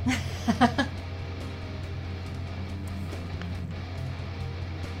dead.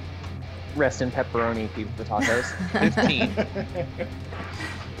 Rest in pepperoni, Pizza Tacos. 15.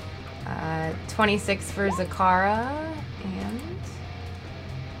 26 for Zakara, and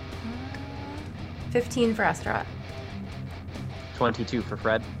 15 for Astaroth. 22 for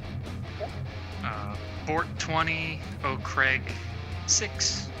Fred. Bort 20, Craig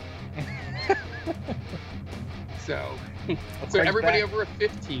 6. So everybody over a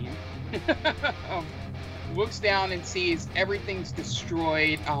 15 looks down and sees everything's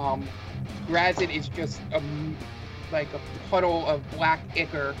destroyed. Grazit is just like a puddle of black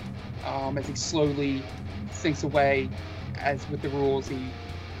ichor as he slowly sinks away. As with the rules, he,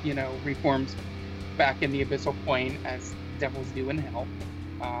 reforms back in the abyssal plane as devils do in hell.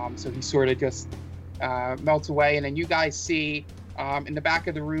 So he sort of just melts away, and then you guys see in the back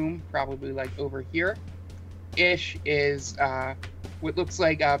of the room, probably like over here ish, is what looks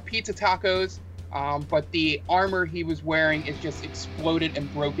like Pizza Tacos, but the armor he was wearing is just exploded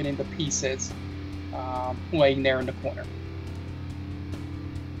and broken into pieces, laying there in the corner.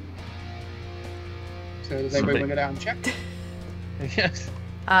 So does anybody want to go down and check? Yes.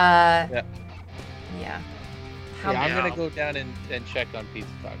 Yeah. I'm gonna go down and check on Pizza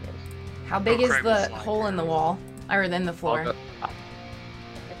Tacos. How big is Craig the was like- hole in the wall, or in the floor?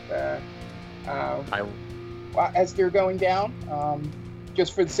 As they're going down,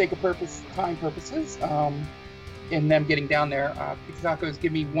 just for the sake of time purposes, in them getting down there, Pizza Tacos,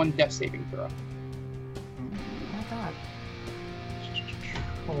 give me one death saving throw. Oh my god.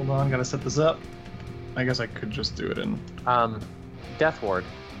 Hold on, gotta set this up. I guess I could just do it in. Death Ward.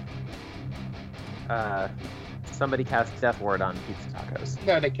 Somebody cast Death Ward on Pizza Tacos.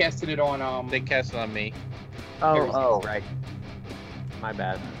 No, they casted it on. They cast it on me. Oh, right. My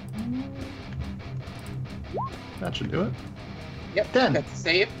bad. That should do it. Yep, 10. that's a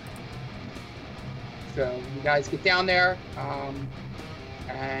save. So you guys get down there,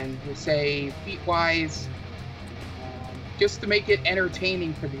 and we'll say feet-wise, just to make it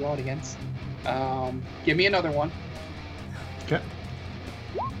entertaining for the audience. Give me another one. Okay.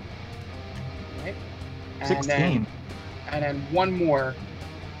 Right. 16. And then one more.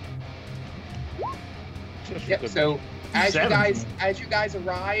 Yep. So as you guys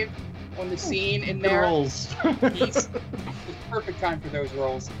arrive on the scene in Good there, rolls. it's perfect time for those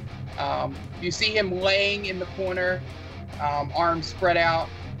rolls. You see him laying in the corner, arms spread out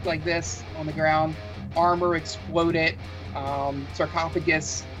like this on the ground, armor exploded,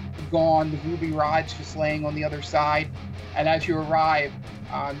 sarcophagus gone, the ruby rods just laying on the other side. And as you arrive,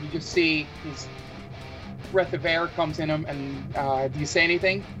 you just see his breath of air comes in him. And do you say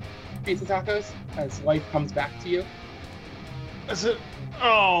anything, Pizza Tacos, as life comes back to you? I said,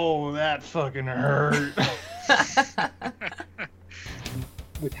 oh, that fucking hurt.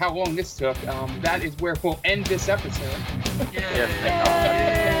 With how long this took, that is where we'll end this episode.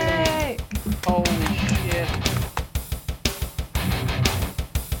 Yay! Holy shit.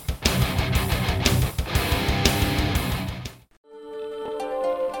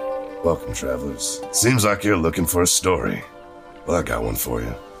 Welcome, travelers. Seems like you're looking for a story. Well, I got one for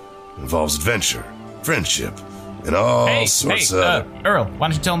you. It involves adventure, friendship, and all sorts of... Earl, why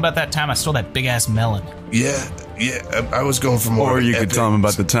don't you tell him about that time I stole that big-ass melon? Yeah, I was going for more... Or you could tell him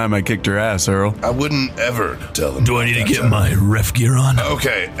about the time I kicked her ass, Earl. I wouldn't ever tell him. Do I need to get my ref gear on?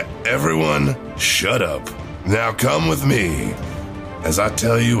 Okay, everyone, shut up. Now come with me as I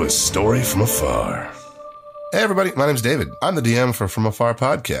tell you a story from afar. Hey everybody, my name's David. I'm the DM for From Afar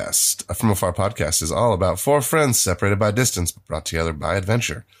Podcast. From Afar Podcast is all about four friends separated by distance, but brought together by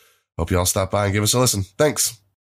adventure. Hope you all stop by and give us a listen. Thanks.